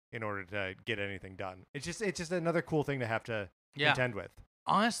plane in order to get anything done. It's just another cool thing to have to contend with.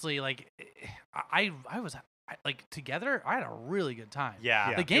 Honestly, like I was like together, I had a really good time.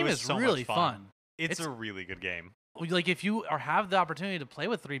 Yeah. The game it was is so really much fun. It's a really good game. Like if you have the opportunity to play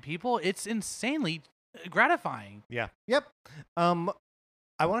with 3 people, it's insanely gratifying. Yeah. Yep.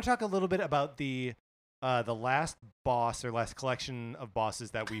 I want to talk a little bit about the last boss or last collection of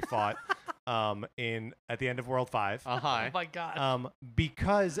bosses that we fought at the end of World 5. Uh-huh. Oh my god.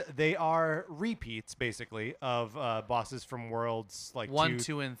 Because they are repeats basically of bosses from Worlds like 1,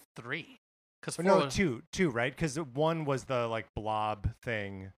 2, and 3. Because no, two, right? Because 1 was the like blob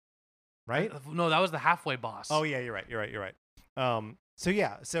thing, right? No, that was the halfway boss. Oh yeah, you're right. So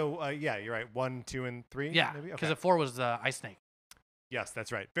you're right. 1, 2, and 3. yeah. maybe? Because Okay. 4 was the ice snake. Yes,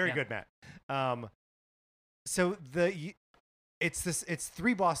 that's right. Very Yeah. good, Matt. So it's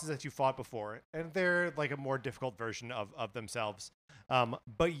 3 bosses that you fought before, and they're like a more difficult version of themselves.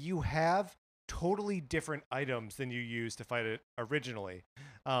 But you have totally different items than you used to fight it originally.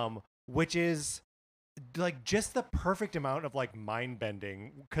 which is like just the perfect amount of like mind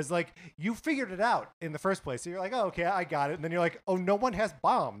bending, because like you figured it out in the first place, so you're like, oh, okay, I got it, and then you're like, oh, no one has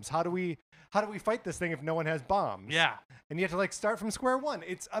bombs. How do we fight this thing if no one has bombs? Yeah. And you have to like start from square one.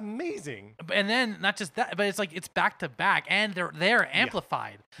 It's amazing. And then not just that, but it's like it's back to back, and they're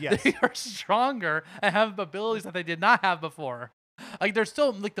amplified. Yes. They are stronger and have abilities that they did not have before. Like they're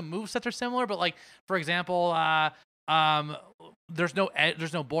still like the movesets are similar, but like for example, there's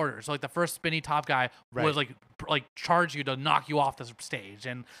no borders. So, like the first spinny top guy was like charge you to knock you off the stage,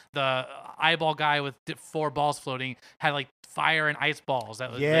 and the eyeball guy with 4 balls floating had like fire and ice balls.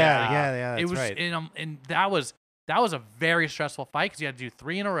 That was yeah. That's it was right. and that was a very stressful fight because you had to do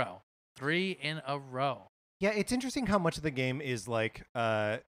 3 in a row. 3 in a row. Yeah, it's interesting how much of the game is like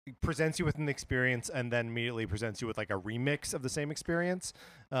presents you with an experience and then immediately presents you with like a remix of the same experience,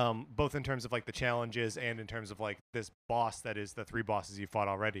 both in terms of like the challenges and in terms of like this boss that is the 3 bosses you fought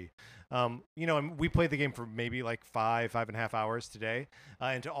already. You know, and we played the game for maybe like 5.5 hours today,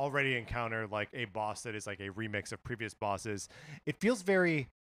 and to already encounter like a boss that is like a remix of previous bosses, it feels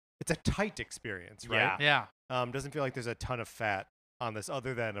it's a tight experience, right? Yeah. Doesn't feel like there's a ton of fat on this,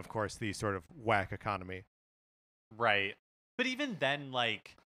 other than of course the sort of whack economy. Right. But even then,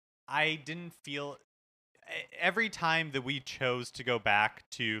 like, I didn't feel every time that we chose to go back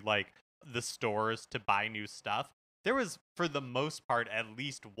to like the stores to buy new stuff, there was for the most part at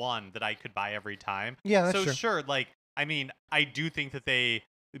least one that I could buy every time. Yeah, that's so true. Sure, like I mean, I do think that they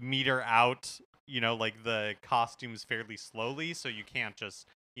meter out, you know, like the costumes fairly slowly, so you can't just,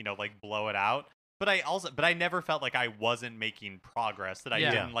 you know, like blow it out. But I never felt like I wasn't making progress, that I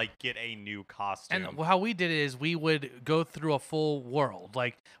didn't like get a new costume. And how we did it is we would go through a full world,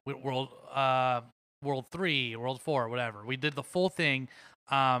 like world 3, world 4, whatever. We did the full thing,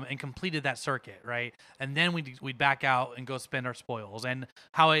 and completed that circuit, right? And then we'd back out and go spend our spoils. And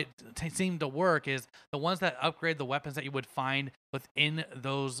how it seemed to work is the ones that upgrade the weapons that you would find within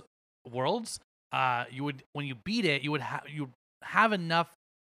those worlds. You would, when you beat it, you would have enough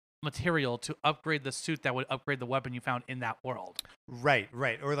material to upgrade the suit that would upgrade the weapon you found in that world. Right,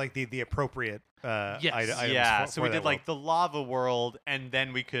 or like the appropriate items. Yeah, for so we that did like the lava world, and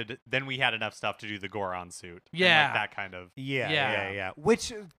then we had enough stuff to do the Goron suit. Yeah, and like that kind of. Yeah.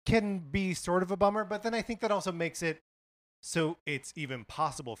 Which can be sort of a bummer, but then I think that also makes it so it's even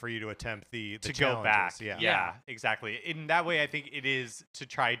possible for you to attempt the to challenges. go back. Yeah, Exactly. In that way, I think it is to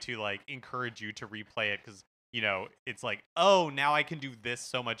try to like encourage you to replay it, because, you know, it's like, oh, now I can do this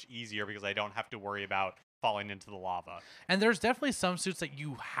so much easier because I don't have to worry about falling into the lava. And there's definitely some suits that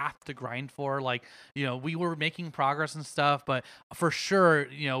you have to grind for. Like, you know, we were making progress and stuff, but for sure,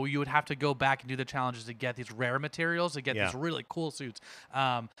 you know, you would have to go back and do the challenges to get these rare materials, to get these really cool suits.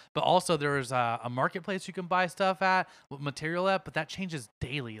 But also there's a marketplace you can buy stuff at, material at, but that changes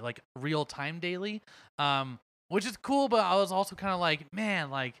daily, like real time daily, which is cool. But I was also kind of like, man,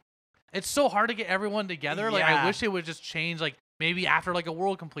 like, it's so hard to get everyone together. Like, I wish it would just change, like, maybe after, like, a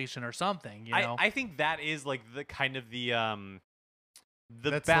world completion or something, you know? I think that is, like, the kind of the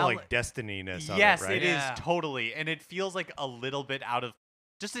that's the, like, destiny-ness of yes, it, right? It is, totally. And it feels like a little bit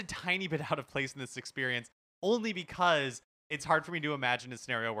just a tiny bit out of place in this experience, only because it's hard for me to imagine a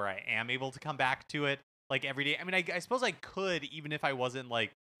scenario where I am able to come back to it, like, every day. I mean, I suppose I could, even if I wasn't,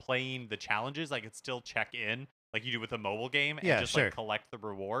 like, playing the challenges, I could still check in, like you do with a mobile game, and just, like, collect the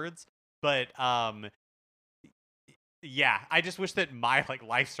rewards. But yeah, I just wish that my like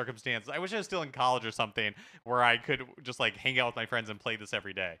life circumstances, I wish I was still in college or something where I could just like hang out with my friends and play this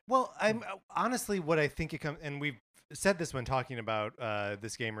every day. Well, I'm honestly what I think it comes, and we've said this when talking about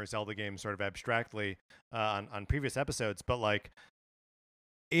this game or Zelda game sort of abstractly on previous episodes, but like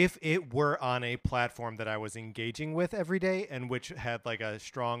if it were on a platform that I was engaging with every day and which had like a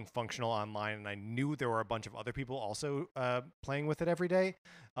strong functional online, and I knew there were a bunch of other people also playing with it every day,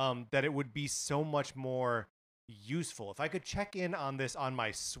 that it would be so much more useful if I could check in on this on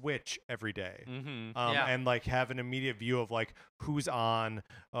my Switch every day, and like have an immediate view of like who's on,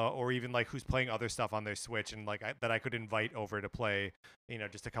 or even like who's playing other stuff on their Switch, and like that I could invite over to play, you know,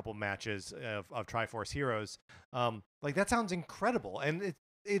 just a couple matches of Triforce Heroes. Like that sounds incredible, and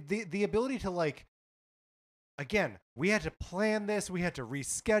the ability to like, again, we had to plan this, we had to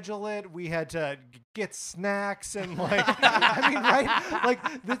reschedule it, we had to get snacks, and like, I mean, right? Like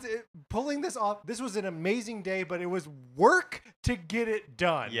pulling this off, this was an amazing day, but it was work to get it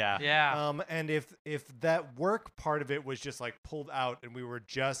done. Yeah. And if that work part of it was just like pulled out and we were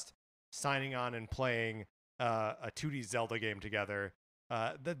just signing on and playing a 2D Zelda game together,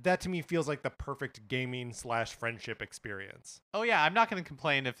 that to me feels like the perfect gaming / friendship experience. Oh yeah, I'm not going to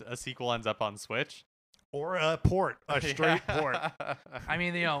complain if a sequel ends up on Switch. Or a port, a straight port. I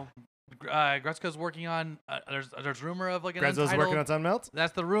mean, you know, Gretzko's working on. There's rumor of like an Grezzo's untitled. working on something else.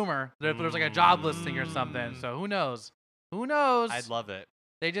 That's the rumor. There's like a job listing or something. So who knows? Who knows? I'd love it.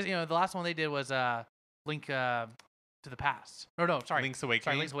 They just the last one they did was Link to the Past. Or no, sorry, Link's Awakening.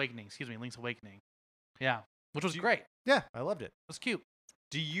 Sorry, Link's Awakening. Excuse me, Link's Awakening. Yeah, which was great. Yeah, I loved it. It was cute.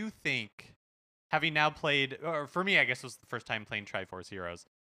 Do you think, having now played, or for me, I guess it was the first time playing Triforce Heroes,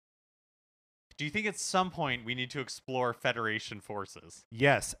 do you think at some point we need to explore Federation forces?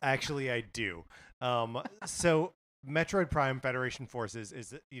 Yes, actually, I do. So Metroid Prime Federation Forces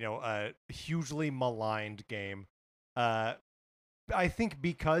is, a hugely maligned game. I think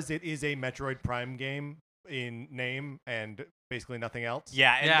because it is a Metroid Prime game in name and basically nothing else.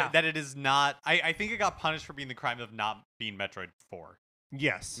 Yeah, and that it is not. I think it got punished for being the crime of not being Metroid 4.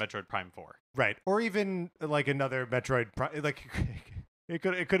 Yes. Metroid Prime 4. Right. Or even like another Metroid Prime. Like it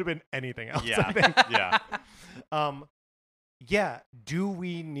could have been anything else. Yeah. I think. Yeah. Yeah. Do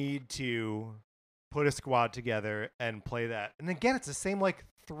we need to put a squad together and play that? And again, it's the same like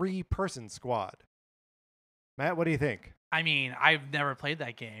 3-person squad. Matt, what do you think? I mean, I've never played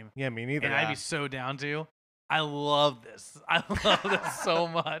that game. Yeah, me neither. And I'd be so down to. I love this. I love this so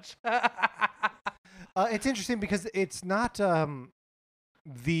much. It's interesting because it's not okay,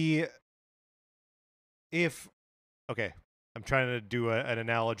 I'm trying to do an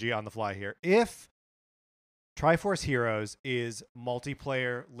analogy on the fly here. If Triforce Heroes is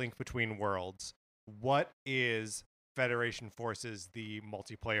multiplayer Link Between Worlds, what is Federation Forces the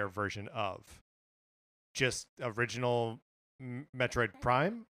multiplayer version of? Just original Metroid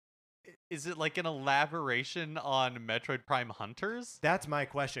Prime? Is it like an elaboration on Metroid Prime Hunters? That's my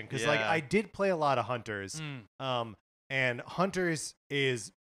question, because like I did play a lot of Hunters, and Hunters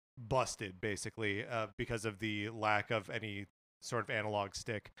is busted basically because of the lack of any sort of analog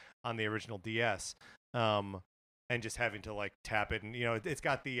stick on the original DS, and just having to like tap it, and it's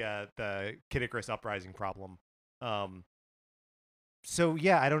got the Kid Icarus Uprising problem. So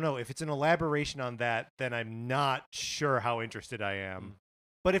yeah, I don't know if it's an elaboration on that. Then I'm not sure how interested I am.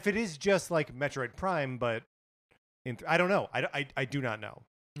 But if it is just like Metroid Prime, but I don't know. I do not know.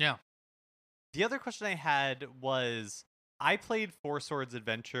 Yeah. The other question I had was, I played Four Swords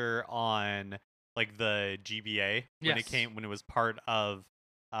Adventure on like the GBA when it was part of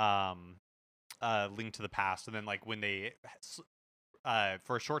Link to the Past, and then like when they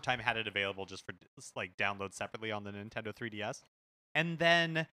for a short time had it available just for like download separately on the Nintendo 3DS. And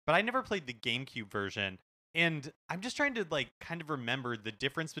then, but I never played the GameCube version. And I'm just trying to like kind of remember the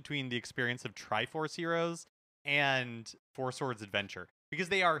difference between the experience of Triforce Heroes and Four Swords Adventure, because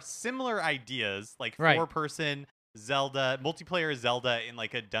they are similar ideas, like 4-person Zelda, multiplayer Zelda in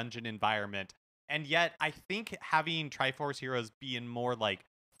like a dungeon environment. And yet I think having Triforce Heroes be in more like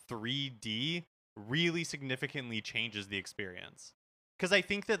 3D really significantly changes the experience. Because I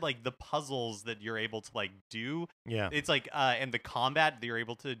think that like the puzzles that you're able to like do, it's like and the combat that you're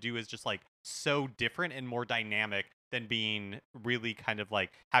able to do is just like so different and more dynamic than being really kind of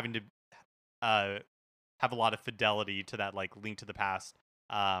like having to have a lot of fidelity to that like Link to the Past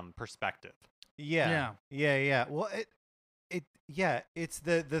perspective. Yeah. Well, it's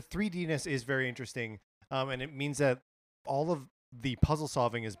the 3D-ness is very interesting, and it means that all of the puzzle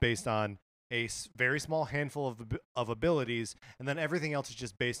solving is based on a very small handful of abilities, and then everything else is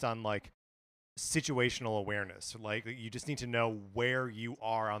just based on like situational awareness. Like you just need to know where you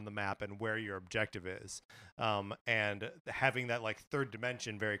are on the map and where your objective is, and having that like third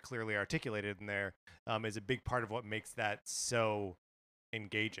dimension very clearly articulated in there is a big part of what makes that so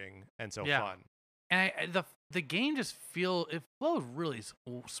engaging and so fun. And the game just flowed really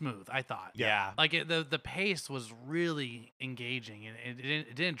smooth, I thought. Yeah. Like the pace was really engaging, and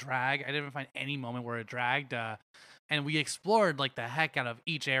it didn't drag. I didn't find any moment where it dragged. And we explored like the heck out of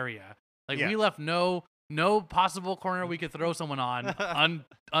each area. Like we left no possible corner we could throw someone on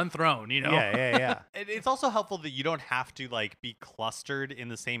unthrown, Yeah. It's also helpful that you don't have to like be clustered in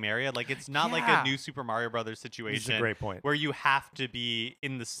the same area. Like it's not like a new Super Mario Brothers situation. This is a great point. Where you have to be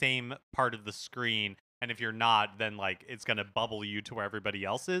in the same part of the screen, and if you're not, then like it's gonna bubble you to where everybody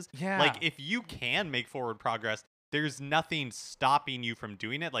else is. Yeah. Like if you can make forward progress, there's nothing stopping you from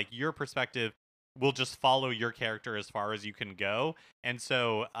doing it. Like your perspective will just follow your character as far as you can go. And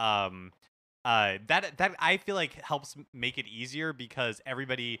so that I feel like helps make it easier, because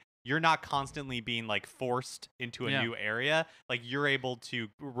you're not constantly being like forced into a new area. Like you're able to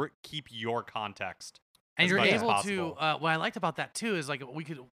keep your context. And you're able to what I liked about that too is like we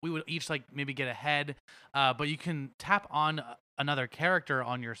would each like maybe get ahead, but you can tap on another character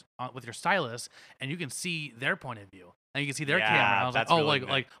with your stylus, and you can see their point of view. and you can see their Yeah, camera. I was like, that's oh, really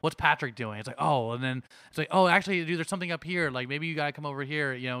like what's Patrick doing? It's like, oh, and then it's like, oh, actually, dude, there's something up here. Like maybe you gotta come over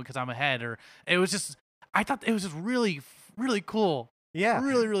here, because I'm ahead. Or it was just, I thought it was just really, really cool. Yeah.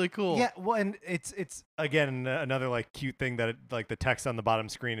 Really, really cool. Yeah, well, and it's again another like cute thing that like the text on the bottom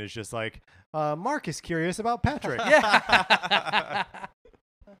screen is just like Mark is curious about Patrick. Yeah.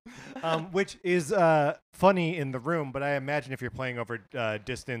 Which is funny in the room, but I imagine if you're playing over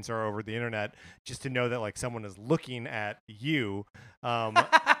distance or over the internet, just to know that like someone is looking at you.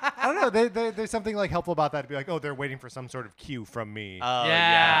 I don't know. There's something like helpful about that to be like, oh, they're waiting for some sort of cue from me.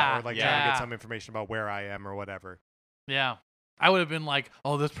 Yeah. Or like trying to Yeah. get some information about where I am or whatever. Yeah. I would have been like,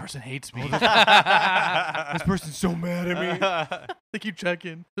 oh, this person hates me. This person's so mad at me. They keep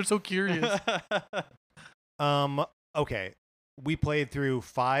checking. They're so curious. Okay. We played through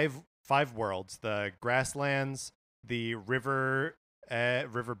five worlds: the grasslands, the river edge.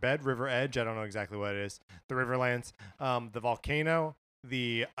 I don't know exactly what it is. The riverlands, the volcano,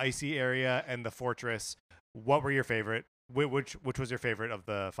 the icy area, and the fortress. What were your favorite? Which was your favorite of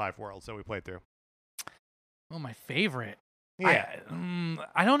the 5 worlds that we played through? Oh, my favorite. Yeah.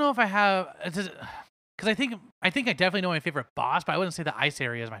 I don't know if I have, because I think I definitely know my favorite boss, but I wouldn't say the ice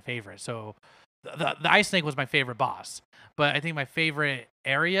area is my favorite. So the ice snake was my favorite boss, but I think my favorite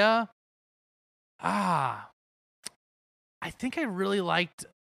area, I think I really liked.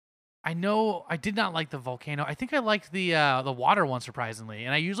 I know I did not like the volcano. I think I liked the water one surprisingly,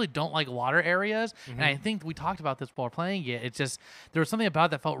 and I usually don't like water areas. And I think we talked about this while playing it. It's just there was something about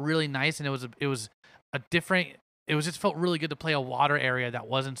it that felt really nice, and it was a different. It was just felt really good to play a water area that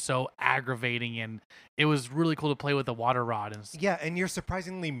wasn't so aggravating, and it was really cool to play with the water rod and Yeah, and you're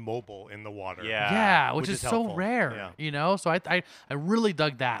surprisingly mobile in the water. yeah, which is so helpful. rare, So I really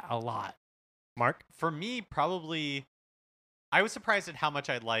dug that a lot. Mark? For me, probably, I was surprised at how much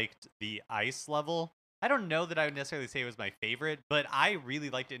I liked the ice level. I don't know that I would necessarily say it was my favorite, but I really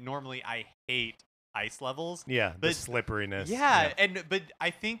liked it. Normally, I hate ice levels. Yeah, the but slipperiness. Yeah, but I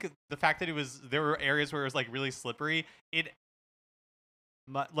think the fact that there were areas where it was like really slippery.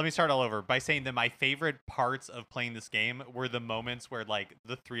 Let me start all over by saying that my favorite parts of playing this game were the moments where like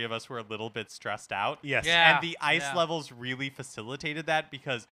the 3 of us were a little bit stressed out. Yes. Yeah. And the ice levels really facilitated that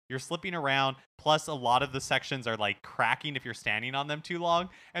because you're slipping around, plus a lot of the sections are like cracking if you're standing on them too long.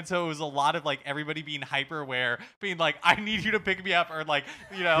 And so it was a lot of like everybody being hyper aware, being like, I need you to pick me up, or like,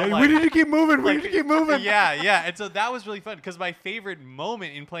 like, we need to keep moving. We need to keep moving. Yeah. And so that was really fun because my favorite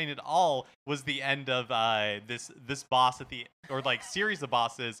moment in playing it all was the end of this boss series of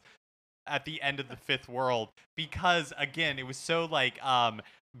bosses at the end of the 5th world, because again, it was so like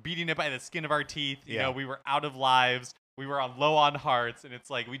beating it by the skin of our teeth. You know, we were out of lives. We were low on hearts, and it's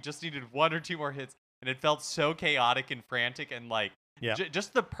like we just needed 1 or 2 more hits, and it felt so chaotic and frantic, and like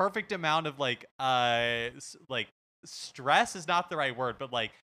just the perfect amount of like stress is not the right word, but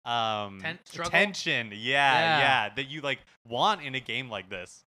like tension, that you like want in a game like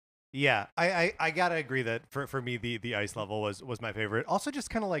this. Yeah, I gotta agree that for me the ice level was my favorite. Also,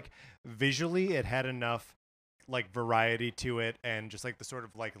 just kind of like visually, it had enough like variety to it, and just like the sort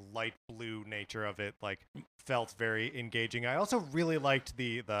of like light blue nature of it like felt very engaging. I also really liked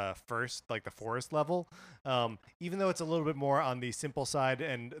the first, like the forest level, even though it's a little bit more on the simple side,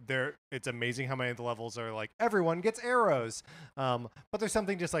 and it's amazing how many of the levels are like everyone gets arrows, but there's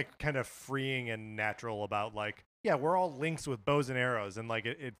something just like kind of freeing and natural about like, yeah, we're all Links with bows and arrows, and like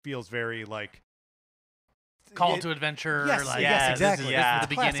it feels very like Call to adventure. Yes, like, yes, exactly. This is the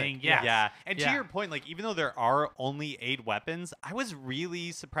beginning. Classic. Yeah. And to your point, like even though there are only 8 weapons, I was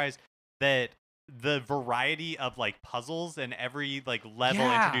really surprised that the variety of like puzzles and every like level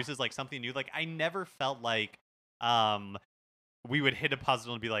introduces like something new. Like I never felt like we would hit a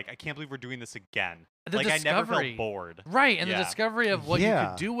puzzle and be like, I can't believe we're doing this again. The I never felt discovery. bored. Right, and the discovery of what you Yeah.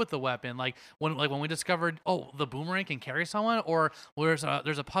 could do with the weapon, like when we discovered, the boomerang can carry someone, or there's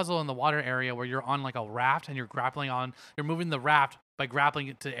a puzzle in the water area where you're on like a raft and you're moving the raft by grappling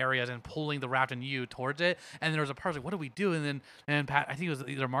it to areas and pulling the raft and you towards it. And there was a part like, what do we do? And Pat, I think it was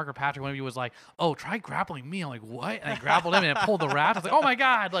either Mark or Patrick, one of you was like, oh, try grappling me. I'm like, what? And I grappled him and it pulled the raft. I was like, oh my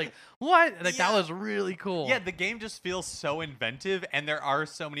god, like what? And, like that was really cool. Yeah, the game just feels so inventive, and there are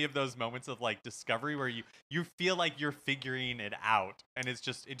so many of those moments of like discovery where you feel like you're figuring it out, and it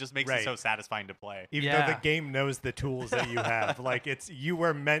just makes it so satisfying to play. Even though the game knows the tools that you have, like you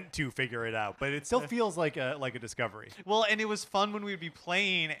were meant to figure it out, but it still feels like a discovery. Well, and it was fun when we would be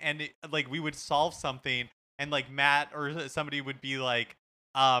playing and like we would solve something, and like Matt or somebody would be like,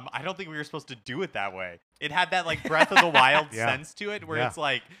 I don't think we were supposed to do it that way. It had that like Breath of the Wild sense to it, where it's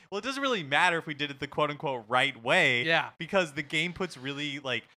like, well, it doesn't really matter if we did it the quote unquote right way, because the game puts really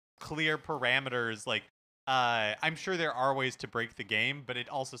like clear parameters, like I'm sure there are ways to break the game, but it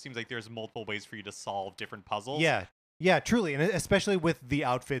also seems like there's multiple ways for you to solve different puzzles. Yeah, truly, and especially with the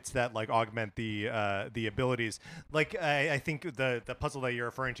outfits that like augment the abilities. Like I think the puzzle that you're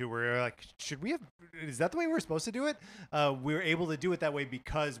referring to, where you're like, is that the way we're supposed to do it? We were able to do it that way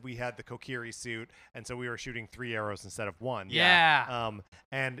because we had the Kokiri suit, and so we were shooting 3 arrows instead of 1. Yeah.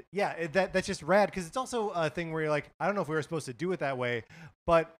 And yeah, that's just rad because it's also a thing where you're like, I don't know if we were supposed to do it that way,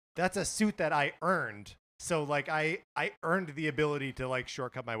 but that's a suit that I earned. So like I earned the ability to like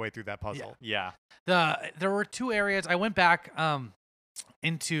shortcut my way through that puzzle. Yeah. There were 2 areas. I went back to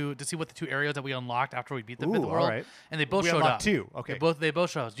see what the 2 areas that we unlocked after we beat the 5th world, right. and they both We showed unlocked up. 2. Okay. They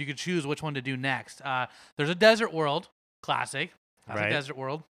both showed up. You could choose which one to do next. There's a desert world, classic Right. desert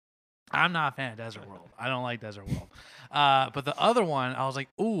world. I'm not a fan of desert world. I don't like desert world. But the other one, I was like,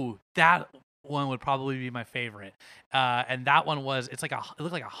 ooh, that one would probably be my favorite. And that one was, it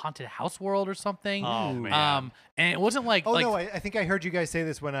looked like a haunted house world or something. Oh man. And it wasn't like, no, I think I heard you guys say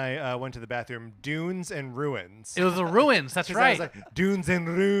this when I went to the bathroom. Dunes and ruins. it was the ruins. That's 'Cause right. I was like, dunes and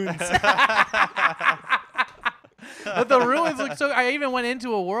ruins. But the ruins look so. I even went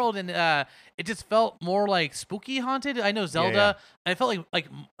into a world and it just felt more like spooky haunted. I know Zelda. I felt like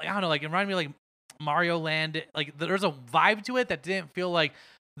I don't know, like it reminded me of like Mario Land. Like there's a vibe to it that didn't feel like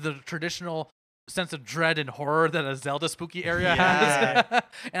the traditional sense of dread and horror that a Zelda spooky area has.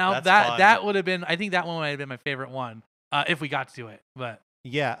 And that would have been. I think that one might have been my favorite one if we got to it. But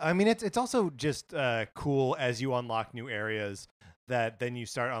yeah, I mean it's also just cool as you unlock new areas. That then you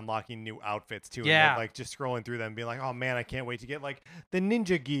start unlocking new outfits too. Yeah. And then, like just scrolling through them and being like, oh man, I can't wait to get like the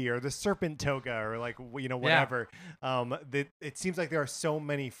ninja gi or the serpent toga or like, whatever. It seems like there are so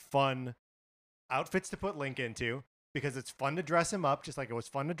many fun outfits to put Link into because it's fun to dress him up, just like it was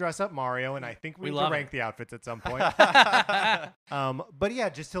fun to dress up Mario. And I think we need to rank the outfits at some point. But yeah,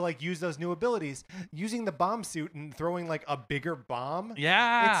 just to like use those new abilities, using the bomb suit and throwing like a bigger bomb.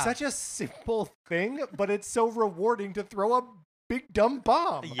 yeah, It's such a simple thing, but it's so rewarding to throw a big dumb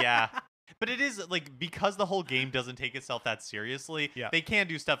bomb. Yeah. But it is like because the whole game doesn't take itself that seriously. Yeah. They can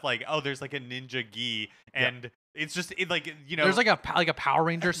do stuff like there's like a ninja gi and it's just there's like a Power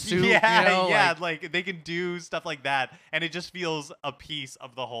Ranger suit. Yeah, like they can do stuff like that, and it just feels a piece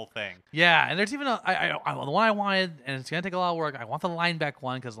of the whole thing. Yeah, and there's even the one I wanted, and it's gonna take a lot of work. I want the Linebeck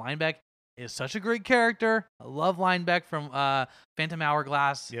one because Linebeck is such a great character. I love Linebeck from Phantom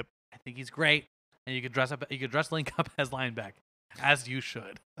Hourglass. Yep, I think he's great, and you could dress Link up as Linebeck. As you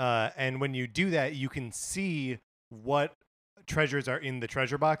should. And when you do that, you can see what treasures are in the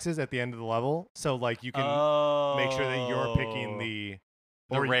treasure boxes at the end of the level. So, like, you can make sure that you're picking the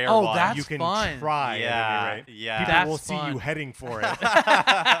rare one. one. That's you can fun. try. Yeah, People That's will see fun. you heading for it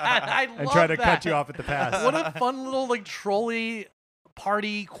I and love try to that. cut you off at the pass. What a fun little like trolley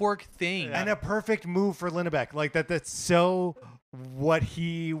party quirk thing. And a perfect move for Linebeck. Like that's so what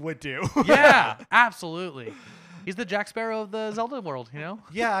he would do. Yeah, absolutely. He's the Jack Sparrow of the Zelda world, you know?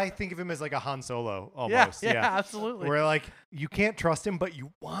 Yeah, I think of him as like a Han Solo almost. Yeah, absolutely. Where like you can't trust him, but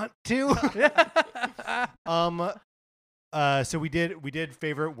you want to. So we did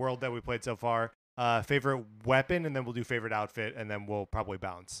favorite world that we played so far, favorite weapon, and then we'll do favorite outfit, and then we'll probably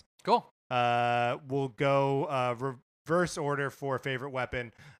bounce. Cool. We'll go reverse order for favorite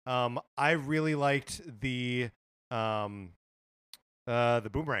weapon. I really liked the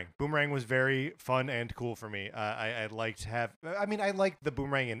boomerang. Boomerang was very fun and cool for me. I liked the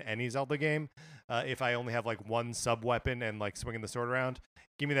boomerang in any Zelda game. If I only have like one sub weapon and like swinging the sword around,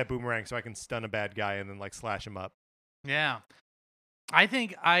 give me that boomerang so I can stun a bad guy and then like slash him up. Yeah. I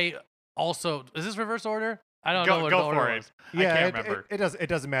think I also is this reverse order? I don't know what go order for it it. was. Yeah, I can't remember. It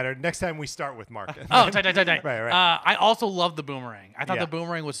doesn't matter. Next time we start with Mark. Oh, tight. Right. I also love the boomerang. I thought Yeah. the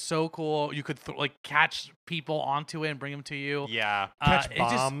boomerang was so cool. You could catch people onto it and bring them to you. Yeah. Catch it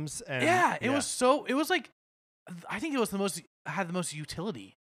just- bombs. It was like, I think it was had the most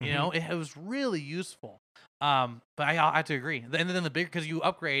utility. You know, it was really useful. But I have to agree. And then the bigger, because you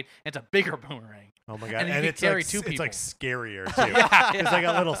upgrade, it's a bigger boomerang. Oh my god! And you And can it's carry like 2 it's people. like scarier too. Yeah. It's like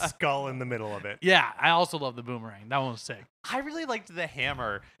a little skull in the middle of it. Yeah, I also love the boomerang. That one was sick. I really liked the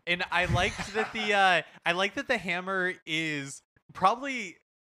hammer, and I liked that the hammer is probably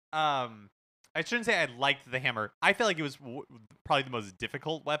I shouldn't say I liked the hammer. I felt like it was probably the most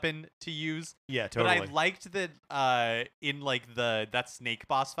difficult weapon to use. Yeah, totally. But I liked that in like that snake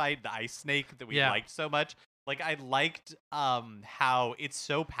boss fight, the ice snake that we liked so much. Like I liked how it's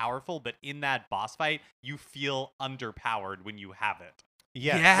so powerful, but in that boss fight, you feel underpowered when you have it.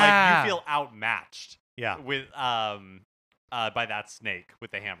 Yes. Yeah. Like you feel outmatched. Yeah. With by that snake with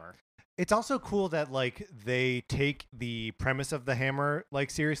the hammer. It's also cool that like they take the premise of the hammer like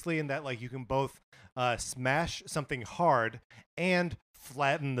seriously, and that like you can both smash something hard and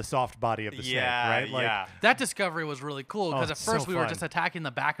flatten the soft body of the snake, right? Like, yeah. That discovery was really cool because Oh, at first so we were fun. just attacking the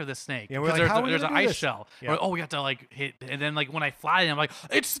back of the snake. Yeah, we're like, because how are we there's gonna an do ice this? shell. Yeah. We're like, oh, we have to like hit, and then like when I fly it, I'm like,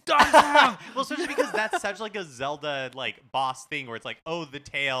 it's stuck down. Well, especially because that's such like a Zelda like boss thing where it's like, oh, the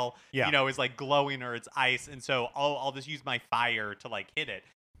tail, Yeah. you know, is like glowing or it's ice, and so I'll just use my fire to like hit it.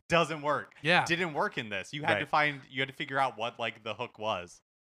 Doesn't work. Yeah. Didn't work in this. You had to figure out what like the hook was.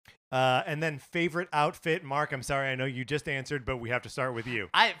 And then favorite outfit, Mark. I'm sorry, I know you just answered, but we have to start with you.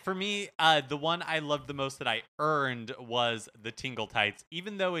 For me, the one I loved the most that I earned was the Tingle Tights,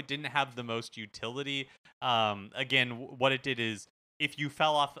 even though it didn't have the most utility. Again, what it did is if you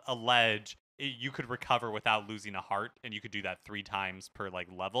fell off a ledge, you could recover without losing a heart, and you could do that 3 times per like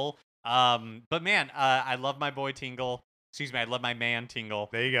level. But man, I love my boy Tingle. Excuse me, I love my man Tingle.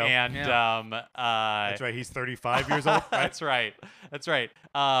 There you go. And That's right. He's 35 years old. Right? That's right. That's right.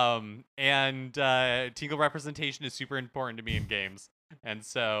 And Tingle representation is super important to me in games, and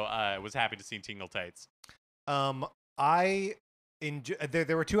so I was happy to see Tingle Tights. I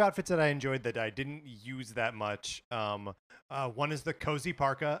there were 2 outfits that I enjoyed that I didn't use that much. One is the cozy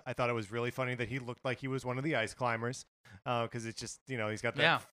parka. I thought it was really funny that he looked like he was one of the ice climbers, because it's just, you know, he's got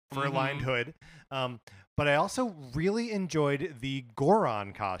that fur-lined hood. But I also really enjoyed the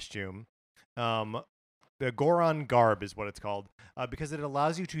Goron costume. The Goron garb is what it's called, because it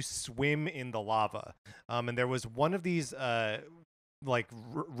allows you to swim in the lava. And there was one of these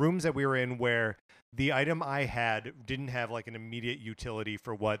rooms that we were in where the item I had didn't have like an immediate utility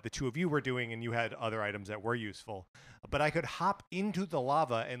for what the 2 of you were doing, and you had other items that were useful. But I could hop into the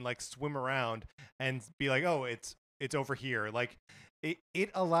lava and like swim around and be like, oh, it's over here. Like it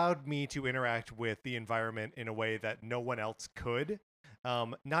allowed me to interact with the environment in a way that no one else could.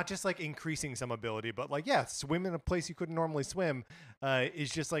 Not just like increasing some ability, but like, swim in a place you couldn't normally swim is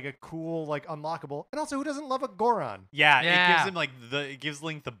just like a cool, like unlockable. And also, who doesn't love a Goron? Yeah, it gives him like it gives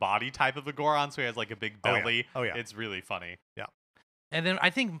Link the body type of a Goron, so he has like a big belly. Oh yeah. It's really funny. Yeah. And then I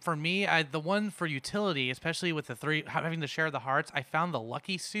think for me, the one for utility, especially with the 3 having to share the hearts, I found the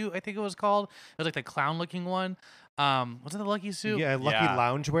Lucky Suit. I think it was called. It was like the clown-looking one. Was it the Lucky Suit? Yeah, Lucky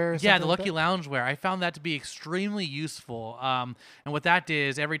Loungewear. Or yeah, the like Lucky Loungewear. I found that to be extremely useful. And what that did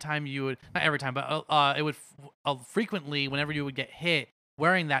is every time you would, not every time, but it would frequently, whenever you would get hit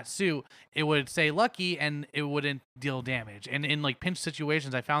wearing that suit, it would say Lucky and it wouldn't deal damage. And in like pinch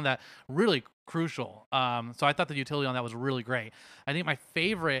situations, I found that really crucial. So I thought the utility on that was really great. I think my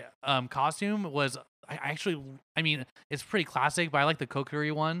favorite costume was I mean, it's pretty classic, but I like the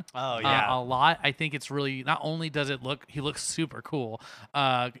Kokiri one. Oh yeah, a lot. I think it's really, not only does he looks super cool.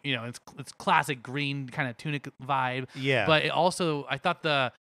 You know, it's classic green kind of tunic vibe. Yeah. But it also, I thought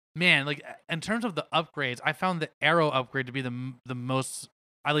like in terms of the upgrades, I found the arrow upgrade to be the most,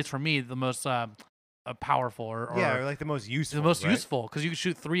 at least for me, the most powerful or like the most useful. the most right? useful, because you could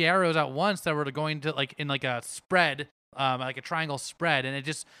shoot 3 arrows at once that were going to like in like a spread. Like a triangle spread, and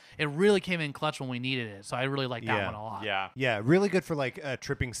it really came in clutch when we needed it. So I really like that one a lot. Yeah. Really good for like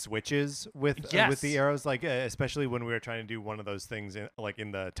tripping switches with Yes. the arrows, like especially when we were trying to do one of those things in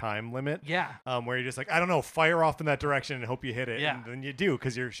the time limit. Yeah. Where you're just like, I don't know, fire off in that direction and hope you hit it. Yeah. And then you do,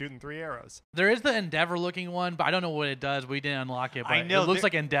 because you're shooting 3 arrows. There is the Endeavor looking one, but I don't know what it does. We didn't unlock it, but I know, it looks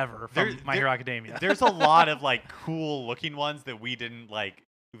like Endeavor from My Hero Academia. There's a lot of like cool looking ones that we didn't like,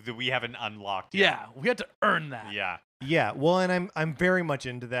 that we haven't unlocked yet. Yeah, we had to earn that. Yeah. Yeah, well, and I'm very much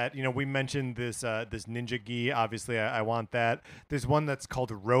into that. You know, we mentioned this ninja gi. Obviously, I want that. There's one that's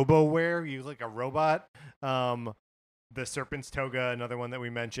called RoboWare. You look like a robot. The Serpent's Toga, another one that we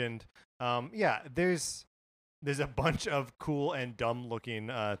mentioned. There's a bunch of cool and dumb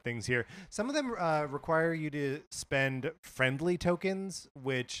looking things here. Some of them require you to spend friendly tokens,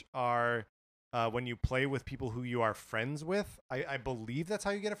 which are when you play with people who you are friends with. I believe that's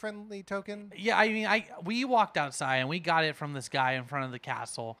how you get a friendly token. Yeah, I mean, we walked outside and we got it from this guy in front of the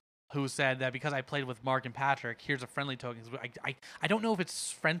castle who said that because I played with Mark and Patrick, here's a friendly token. I don't know if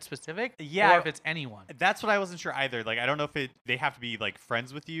it's friend specific, or if it's anyone. That's what I wasn't sure either. Like, I don't know if they have to be like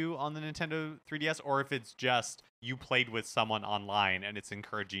friends with you on the Nintendo 3DS, or if it's just you played with someone online and it's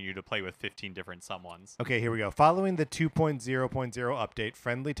encouraging you to play with 15 different someones. Okay, here we go. Following the 2.0.0 update,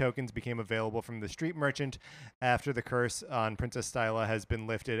 friendly tokens became available from the street merchant after the curse on Princess Styla has been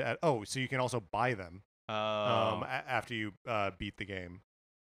lifted. So you can also buy them after you beat the game.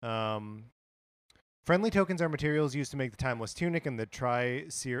 Friendly tokens are materials used to make the timeless tunic and the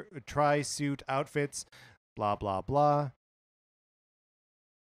tri-suit outfits. Blah blah blah.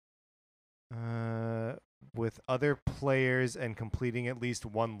 with other players and completing at least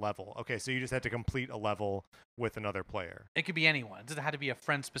one level. Okay, so you just had to complete a level with another player. It could be anyone. It doesn't have to be a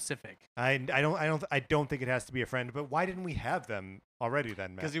friend specific. I don't think it has to be a friend. But why didn't we have them already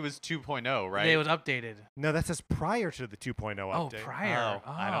then, Matt? Because it was 2.0, right? Yeah, it was updated. No, that says prior to the 2.0 update. Oh, prior.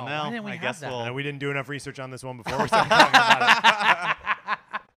 Oh, I don't know. Why didn't we I have guess that? we'll- No, we didn't do enough research on this one before we started talking about it.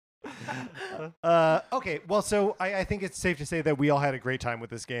 Okay, well, so I think it's safe to say that we all had a great time with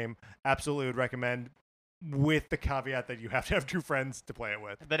this game. Absolutely would recommend, with the caveat that you have to have two friends to play it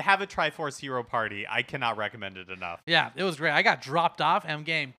with. Then have a Triforce Hero Party. I cannot recommend it enough. Yeah, it was great. I got dropped off and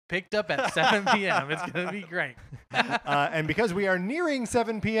game picked up at 7 p.m. It's going to be great. And because we are nearing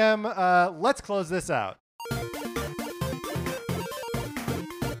 7 p.m., let's close this out.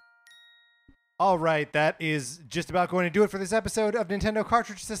 All right, that is just about going to do it for this episode of Nintendo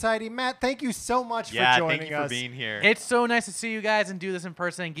Cartridge Society. Matt, thank you so much for joining us. Thank you for being here. It's so nice to see you guys and do this in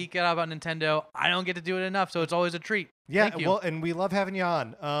person and geek out about Nintendo. I don't get to do it enough, so it's always a treat. Yeah, Thank you. well, and we love having you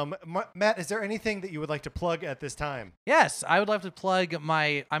on. Matt, is there anything that you would like to plug at this time? Yes, I would love to plug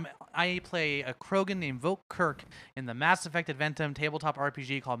I play a Krogan named Voke Kirk in the Mass Effect Adventum tabletop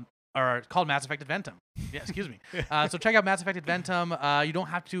RPG called Mass Effect Adventum. Yeah, excuse me. So check out Mass Effect Adventum. You don't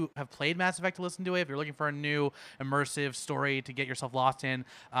have to have played Mass Effect to listen to it. If you're looking for a new immersive story to get yourself lost in,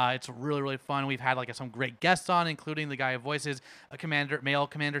 it's really, really fun. We've had some great guests on, including the guy who voices male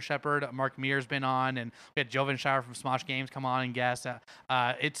Commander Shepard. Mark Mear's been on, and we had Joven Shire from Smosh Games come on and guest.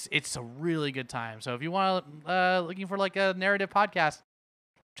 It's a really good time. So if you want looking for a narrative podcast,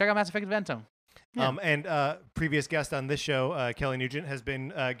 check out Mass Effect Adventum. Yeah. And previous guest on this show, Kelly Nugent, has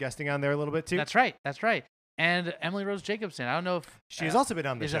been guesting on there a little bit too. That's right. And Emily Rose Jacobson. I don't know if she's also been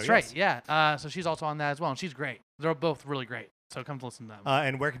on the show. That's right. Yeah. So she's also on that as well, and she's great. They're both really great. So come to listen to them.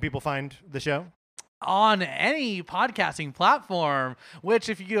 And where can people find the show? On any podcasting platform. Which,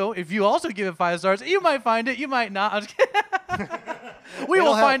 if you also give it 5 stars, you might find it. You might not. I'm just kidding. We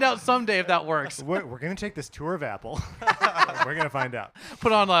will find out someday if that works. We're going to take this tour of Apple. We're going to find out.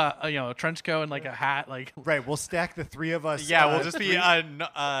 Put on a trench coat and a hat. Right. We'll stack the three of us. Yeah, we'll just be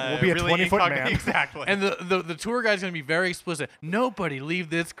we'll be really a 20-foot man. Exactly. And the tour guide's going to be very explicit. Nobody leave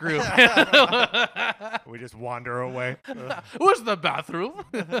this group. We just wander away. Where's the bathroom?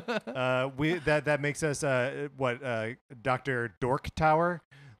 That makes us Dr. Dork Tower?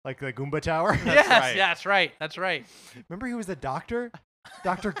 Like the Goomba Tower? That's right. That's right. Remember he was a doctor?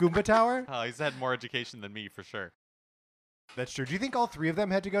 Dr. Goomba Tower? Oh, he's had more education than me for sure. That's true. Do you think all three of them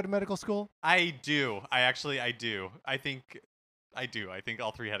had to go to medical school? I do. I do. I think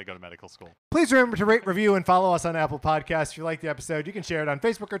all three had to go to medical school. Please remember to rate, review, and follow us on Apple Podcasts. If you like the episode, you can share it on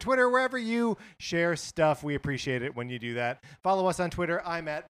Facebook or Twitter, wherever you share stuff. We appreciate it when you do that. Follow us on Twitter. I'm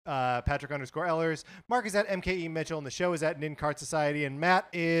at Patrick_Ellers. Mark is at MKE Mitchell, and the show is at Nincart Society, and Matt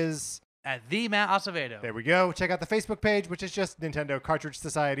is... at the Matt Acevedo. There we go. Check out the Facebook page, which is just Nintendo Cartridge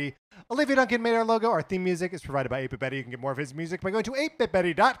Society. Olivia Duncan made our logo. Our theme music is provided by 8-Bit Betty. You can get more of his music by going to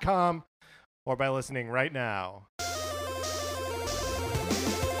 8bitbetty.com or by listening right now.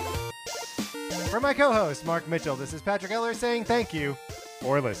 For my co-host, Mark Mitchell, this is Patrick Eller saying thank you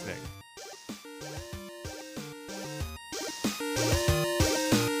for listening.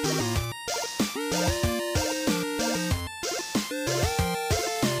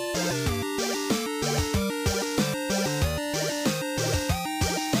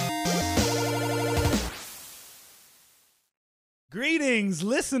 Greetings,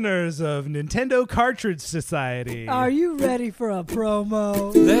 listeners of Nintendo Cartridge Society. Are you ready for a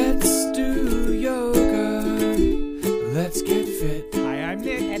promo? Let's do yoga. Let's get fit. Hi, I'm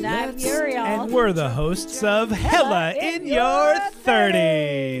Nick. And I'm Uriel. And we're the hosts of Hella in Your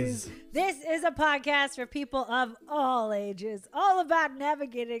 30s. This is a podcast for people of all ages, all about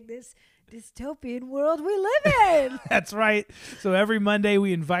navigating this dystopian world we live in. That's right. So every Monday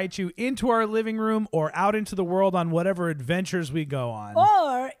we invite you into our living room or out into the world on whatever adventures we go on.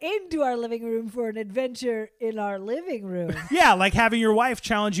 Or into our living room for an adventure in our living room. Yeah, like having your wife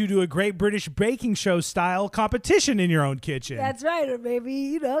challenge you to a Great British Baking Show style competition in your own kitchen. That's right. Or maybe,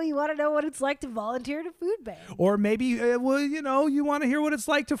 you want to know what it's like to volunteer at a food bank. Or maybe, you want to hear what it's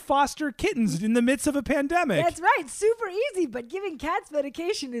like to foster kittens in the midst of a pandemic. That's right. Super easy, but giving cats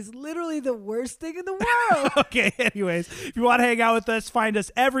medication is literally the worst thing in the world. Okay, anyways, if you want to hang out with us, find us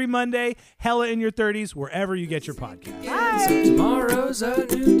every Monday, Hella in Your 30s, wherever you get your podcast. Bye. So tomorrow's a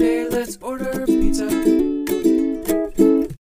new day. Let's order pizza.